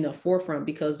 forefront,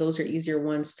 because those are easier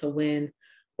ones to win.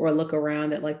 Or look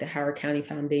around at like the Howard County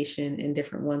Foundation and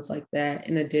different ones like that.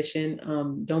 In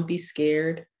addition, don't be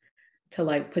scared to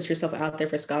like put yourself out there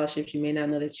for scholarships you may not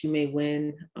know that you may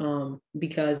win,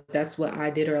 because that's what I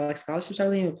did. Or like scholarships I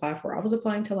didn't even apply for. I was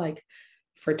applying to like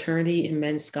fraternity and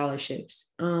men's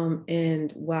scholarships.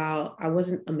 And while I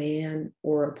wasn't a man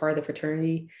or a part of the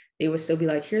fraternity, they would still be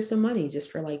like, here's some money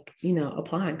just for like,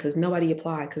 applying, because nobody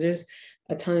applied, because there's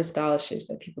a ton of scholarships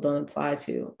that people don't apply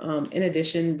to. In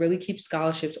addition, really keep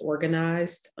scholarships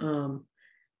organized,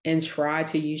 and try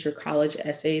to use your college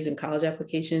essays and college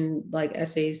application like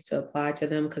essays to apply to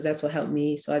them, because that's what helped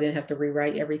me. So I didn't have to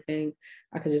rewrite everything.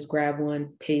 I could just grab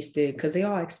one, paste it, because they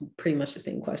all ask pretty much the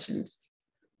same questions.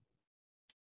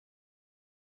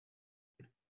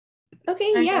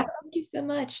 Okay, yeah, thank you so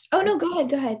much. Oh no, go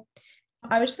ahead.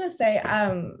 I was just going to say,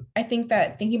 I think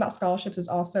that thinking about scholarships is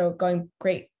also going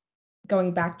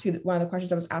back to one of the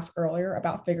questions I was asked earlier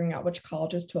about figuring out which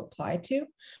colleges to apply to.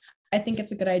 I think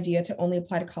it's a good idea to only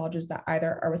apply to colleges that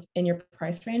either are within your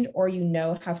price range or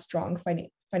have strong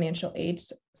financial aid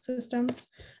systems.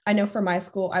 I know for my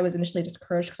school, I was initially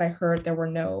discouraged because I heard there were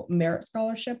no merit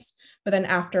scholarships, but then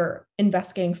after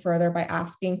investigating further by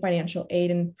asking financial aid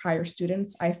and prior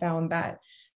students, I found that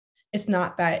it's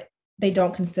not that they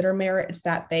don't consider merit, it's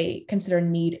that they consider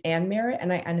need and merit.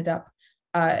 And I ended up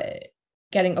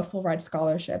getting a full ride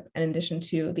scholarship in addition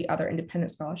to the other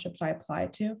independent scholarships I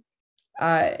applied to.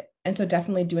 And so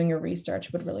definitely doing your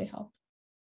research would really help.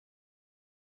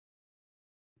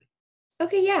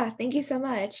 Okay, yeah, thank you so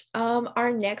much.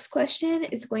 Our next question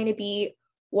is going to be,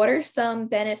 what are some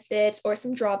benefits or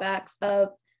some drawbacks of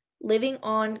living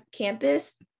on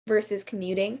campus versus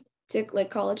commuting to like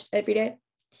college every day?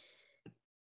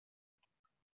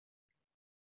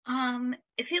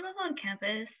 If you live on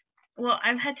campus, well,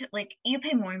 I've had to you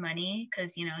pay more money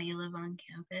because you live on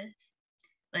campus,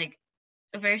 like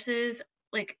versus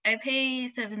I pay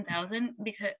 7,000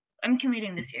 because I'm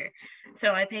commuting this year,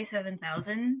 so I pay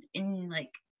 7,000 in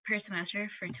per semester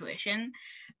for tuition.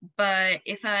 But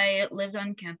if I lived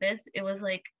on campus, it was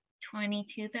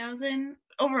 22,000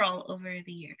 overall over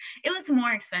the year. It was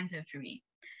more expensive for me,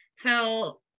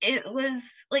 so it was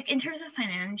in terms of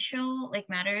financial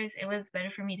matters, it was better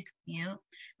for me to commute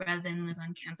rather than live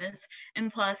on campus.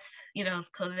 And plus, of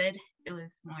COVID, it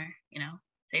was more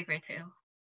safer too.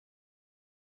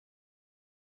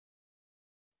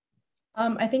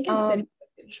 I think in cities,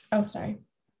 oh, sorry.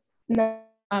 No.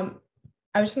 I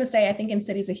was just going to say, I think in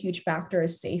cities, a huge factor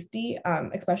is safety,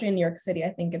 especially in New York City. I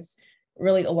think it's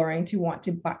really alluring to want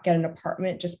to get an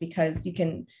apartment just because you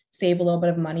can save a little bit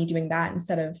of money doing that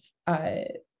instead of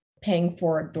paying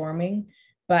for dorming.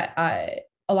 But a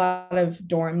lot of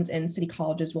dorms in city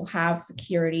colleges will have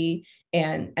security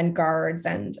and guards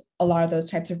and a lot of those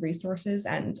types of resources.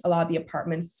 And a lot of the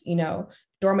apartments,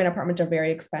 dormant apartments are very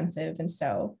expensive. And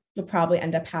so you'll probably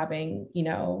end up having,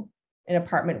 an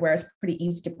apartment where it's pretty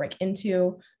easy to break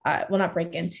into, not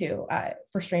break into,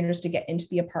 for strangers to get into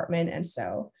the apartment. And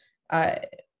so I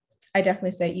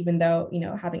definitely say, even though,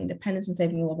 having independence and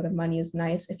saving a little bit of money is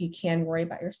nice, if you can worry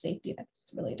about your safety,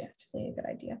 that's really definitely a good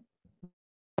idea.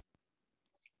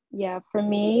 Yeah, for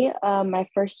me, my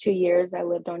first 2 years I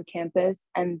lived on campus,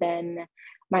 and then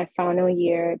my final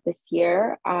year this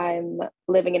year, I'm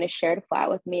living in a shared flat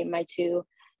with me and my two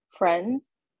friends.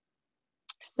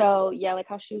 So yeah, like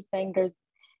how she was saying,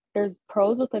 there's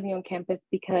pros with living on campus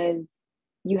because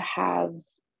you have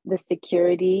the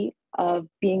security of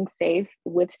being safe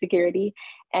with security,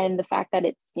 and the fact that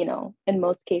it's, in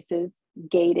most cases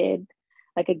gated,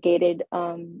 like a gated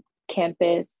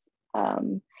campus.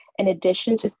 In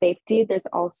addition to safety, there's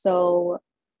also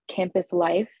campus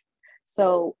life.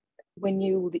 So when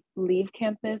you leave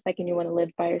campus, and you want to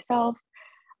live by yourself,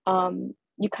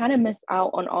 you kind of miss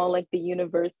out on all the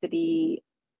university,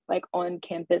 on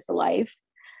campus life,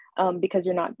 because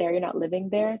you're not there, you're not living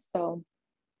there. So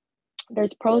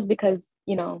there's pros because,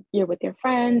 you're with your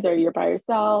friends or you're by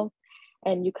yourself,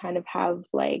 and you kind of have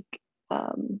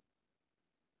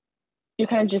you're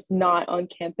kind of just not on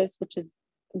campus, which is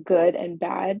good and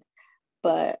bad.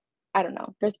 But I don't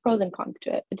know, there's pros and cons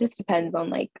to it. It just depends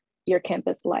on your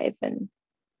campus life and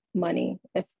money,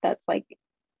 if that's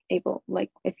able,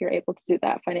 if you're able to do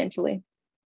that financially.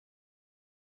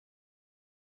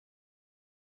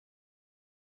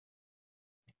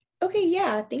 Okay,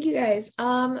 yeah, thank you guys.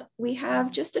 We have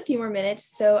just a few more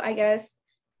minutes, so I guess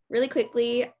really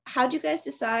quickly, how do you guys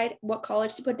decide what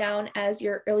college to put down as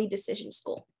your early decision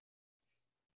school?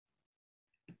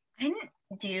 I didn't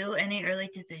do any early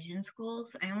decision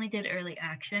schools. I only did early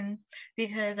action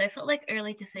because I felt like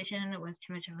early decision was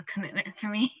too much of a commitment for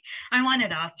me. I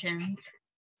wanted options.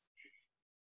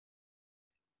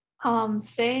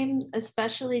 Same,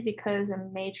 especially because a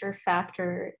major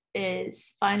factor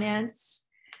is finance.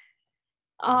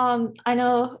 I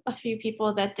know a few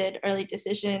people that did early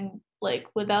decision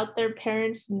without their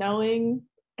parents knowing,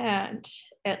 and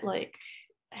it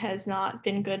has not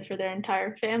been good for their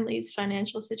entire family's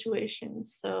financial situation.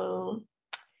 So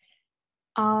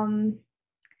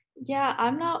yeah,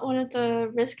 I'm not one of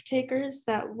the risk takers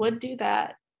that would do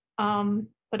that.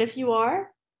 But if you are,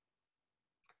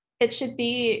 it should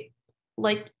be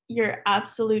your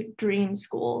absolute dream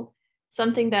school,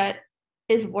 something that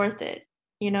is worth it,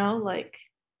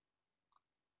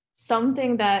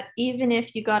 something that even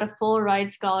if you got a full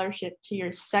ride scholarship to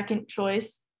your second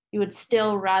choice, you would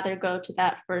still rather go to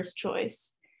that first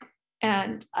choice.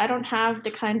 And I don't have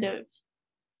the kind of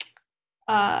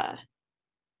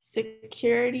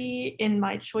security in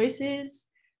my choices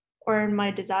or in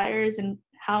my desires and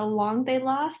how long they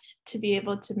last to be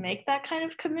able to make that kind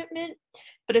of commitment.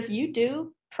 But if you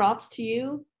do, props to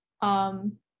you.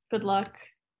 Good luck.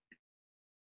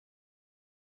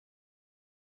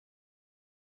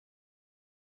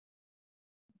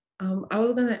 I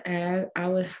was gonna add, I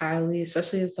would highly,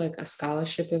 especially as like a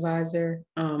scholarship advisor,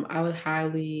 I would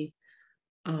highly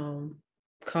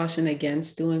caution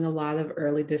against doing a lot of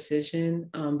early decision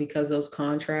because those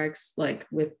contracts, like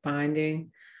with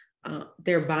binding,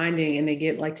 they're binding and they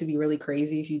get like to be really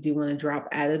crazy if you do want to drop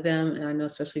out of them. And I know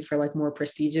especially for like more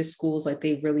prestigious schools, like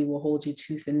they really will hold you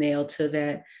tooth and nail to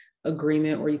that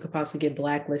agreement, or you could possibly get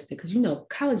blacklisted because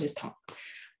colleges talk.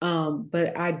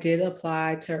 But I did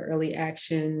apply to early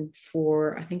action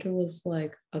for, I think it was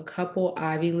like a couple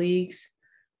Ivy Leagues.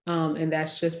 And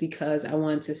that's just because I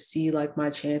wanted to see like my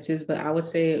chances. But I would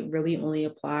say really only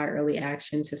apply early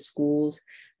action to schools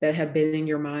that have been in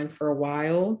your mind for a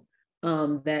while,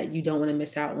 that you don't want to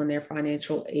miss out on their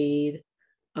financial aid.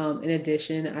 In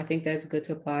addition, I think that's good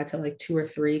to apply to like 2 or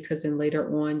 3, because then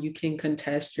later on you can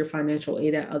contest your financial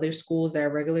aid at other schools that are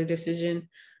regular decision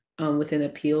with an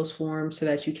appeals form, so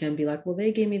that you can be like, well,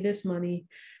 they gave me this money,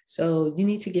 so you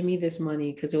need to give me this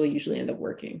money, because it will usually end up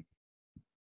working.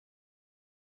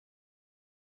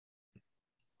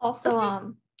 Also,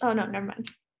 oh no, never mind.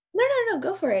 No,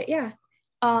 go for it. Yeah.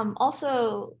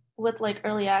 Also with like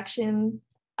early action,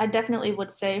 I definitely would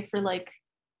say for like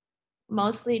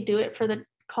mostly do it for the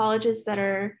colleges that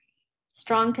are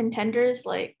strong contenders.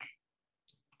 Like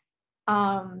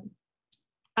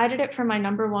I did it for my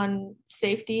 #1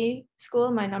 safety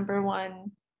school, my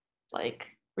 #1 like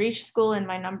reach school, and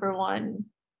my #1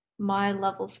 my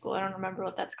level school. I don't remember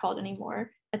what that's called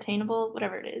anymore. Attainable,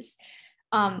 whatever it is.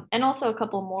 And also a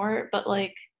couple more, but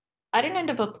like I didn't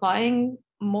end up applying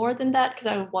more than that because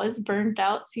I was burned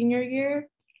out senior year.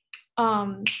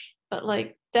 But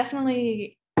like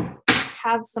definitely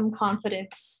have some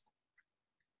confidence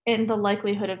in the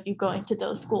likelihood of you going to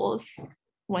those schools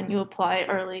when you apply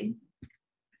early.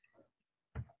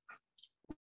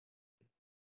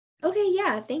 Okay,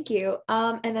 yeah, thank you.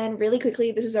 And then really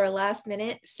quickly, this is our last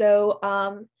minute. So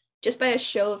just by a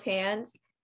show of hands,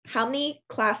 how many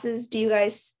classes do you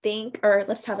guys think, or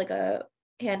let's have like a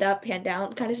hand up, hand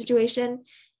down kind of situation.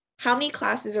 How many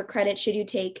classes or credits should you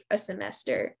take a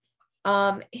semester?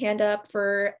 Hand up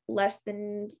for less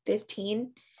than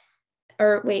 15.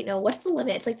 Or wait, no, what's the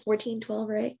limit? It's like 14, 12,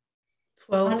 right?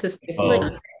 12 to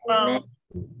 15.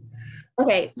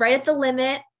 Okay, right at the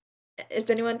limit. Does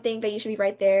anyone think that you should be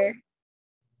right there?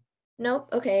 Nope.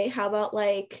 Okay, how about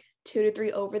like 2 to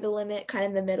 3 over the limit, kind of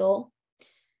in the middle?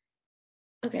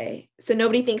 Okay, so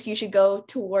nobody thinks you should go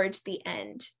towards the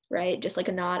end, right? Just like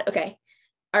a nod. Okay.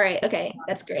 All right. Okay,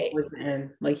 that's great. Towards the end,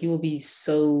 like you will be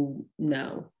so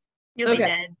no. You'll be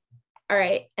dead. All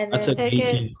right, and That's then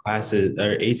 18 classes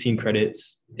or 18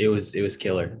 credits. It was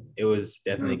killer. It was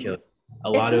definitely killer. A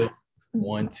lot of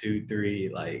 1, 2, 3.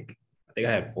 Like I think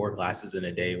I had 4 classes in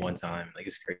a day one time. Like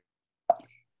it's crazy.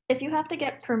 If you have to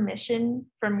get permission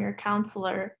from your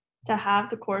counselor to have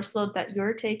the course load that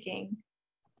you're taking,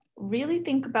 really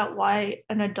think about why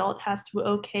an adult has to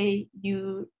okay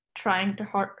you trying to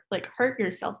hurt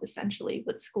yourself essentially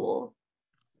with school.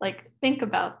 Like think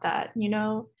about that, you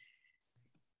know?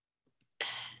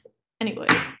 Anyway.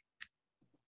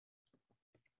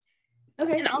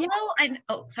 Okay. And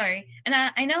also,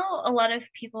 I know a lot of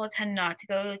people tend not to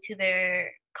go to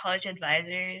their college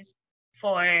advisors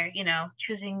for,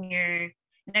 choosing your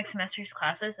next semester's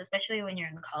classes, especially when you're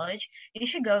in college. You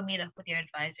should go meet up with your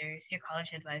advisors, your college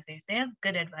advisors. They have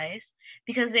good advice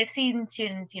because they've seen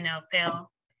students,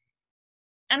 fail.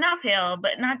 And not fail,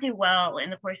 but not do well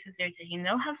in the courses they're taking.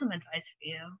 They'll have some advice for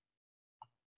you.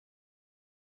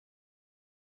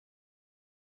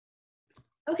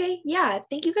 Okay, yeah,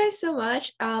 thank you guys so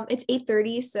much. It's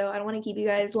 8:30, so I don't want to keep you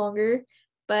guys longer,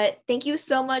 but thank you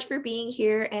so much for being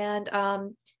here. And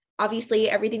obviously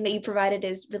everything that you provided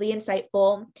is really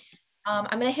insightful.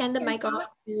 I'm going to hand the mic off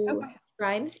to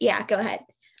Grimes. Yeah, go ahead.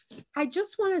 I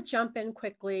just want to jump in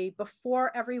quickly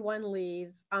before everyone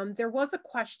leaves. There was a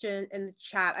question in the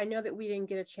chat. I know that we didn't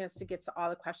get a chance to get to all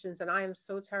the questions, and I am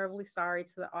so terribly sorry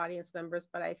to the audience members,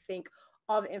 but I think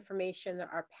all the information that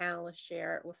our panelists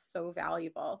shared was so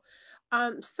valuable.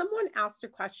 Someone asked a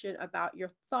question about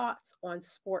your thoughts on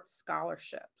sports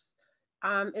scholarships.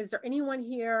 Is there anyone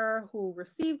here who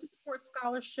received a sports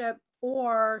scholarship,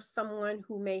 or someone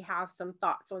who may have some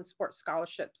thoughts on sports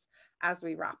scholarships as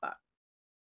we wrap up?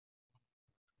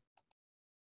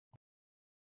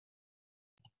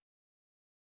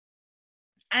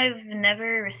 I've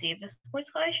never received a sports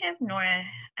scholarship, nor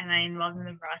am I involved in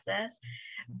the process,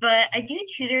 but I do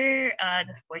tutor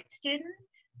the sports students.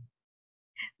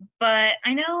 But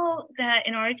I know that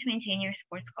in order to maintain your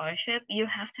sports scholarship, you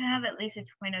have to have at least a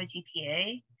 2.0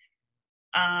 GPA.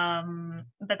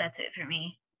 But that's it for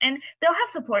me. And they'll have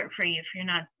support for you if you're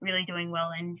not really doing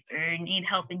well and or need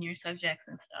help in your subjects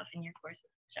and stuff, in your courses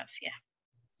and stuff. Yeah.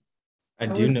 I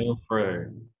do know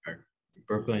for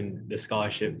Brooklyn, the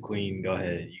scholarship queen. Go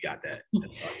ahead, you got that.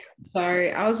 That's all you got.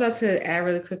 Sorry, I was about to add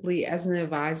really quickly as an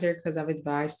advisor, because I've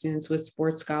advised students with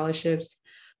sports scholarships,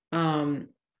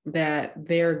 that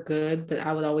they're good, but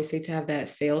I would always say to have that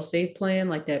fail-safe plan,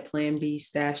 like that plan B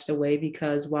stashed away,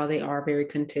 because while they are very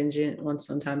contingent on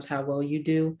sometimes how well you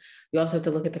do, you also have to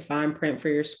look at the fine print for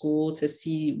your school to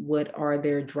see what are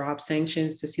their drop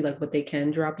sanctions, to see like what they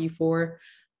can drop you for.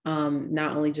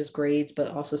 Not only just grades, but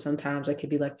also sometimes it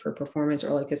could be like for performance,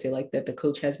 or like I say, like that the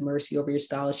coach has mercy over your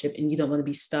scholarship and you don't want to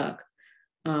be stuck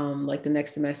like the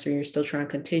next semester, you're still trying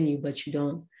to continue, but you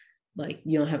don't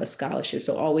have a scholarship.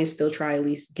 So always still try at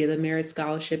least get a merit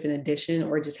scholarship in addition,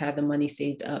 or just have the money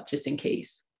saved up just in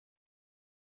case.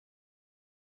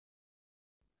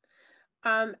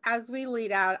 As we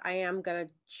lead out, I am going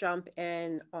to jump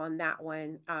in on that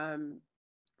one.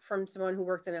 From someone who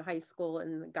worked in a high school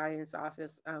in the guidance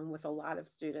office with a lot of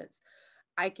students,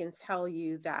 I can tell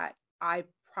you that I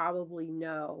probably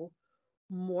know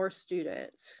more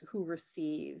students who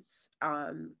receives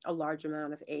a large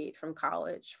amount of aid from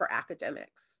college for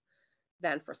academics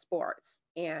than for sports.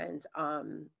 And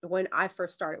when I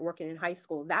first started working in high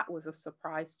school, that was a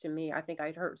surprise to me. I think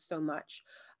I'd heard so much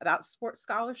about sports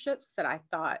scholarships that I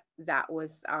thought that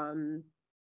was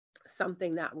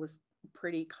something that was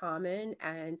pretty common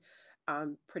and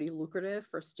pretty lucrative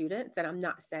for students. And I'm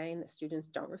not saying that students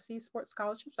don't receive sports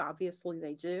scholarships. Obviously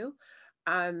they do.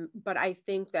 But I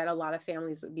think that a lot of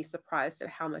families would be surprised at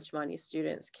how much money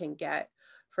students can get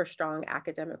for strong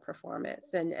academic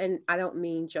performance. And I don't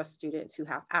mean just students who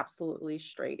have absolutely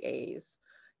straight A's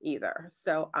either.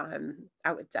 So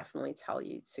I would definitely tell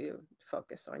you to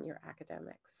focus on your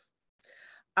academics.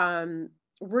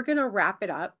 We're going to wrap it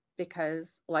up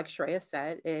because, like Shreya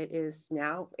said, it is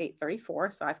now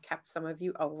 8:34, so I've kept some of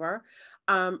you over.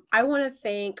 I want to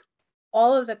thank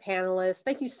all of the panelists.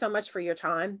 Thank you so much for your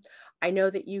time. I know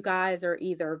that you guys are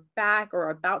either back or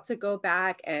about to go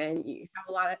back and you have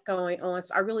a lot going on.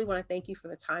 So I really want to thank you for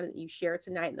the time that you shared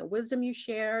tonight and the wisdom you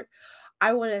shared.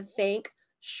 I want to thank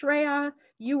Shreya.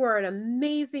 You were an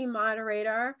amazing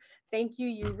moderator. Thank you.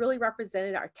 You really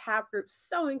represented our TAB group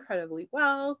so incredibly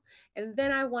well. And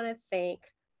then I want to thank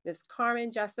Ms.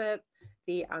 Carmen Jessup,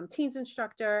 the teens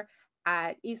instructor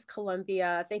at East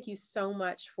Columbia. Thank you so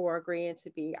much for agreeing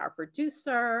to be our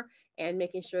producer and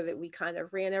making sure that we kind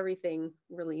of ran everything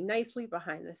really nicely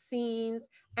behind the scenes.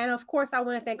 And of course, I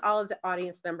want to thank all of the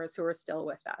audience members who are still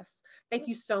with us. Thank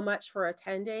you so much for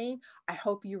attending. I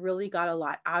hope you really got a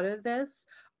lot out of this.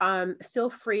 Feel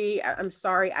free. I'm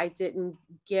sorry I didn't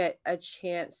get a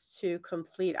chance to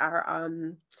complete our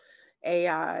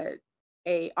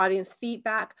audience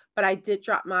feedback, but I did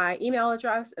drop my email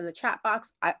address in the chat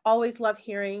box. I always love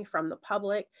hearing from the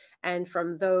public and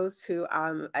from those who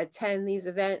attend these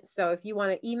events. So if you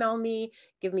want to email me,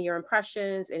 give me your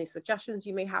impressions, any suggestions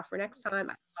you may have for next time,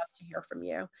 I'd love to hear from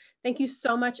you. Thank you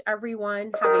so much,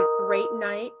 everyone. Have a great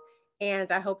night,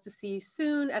 and I hope to see you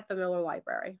soon at the Miller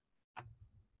Library.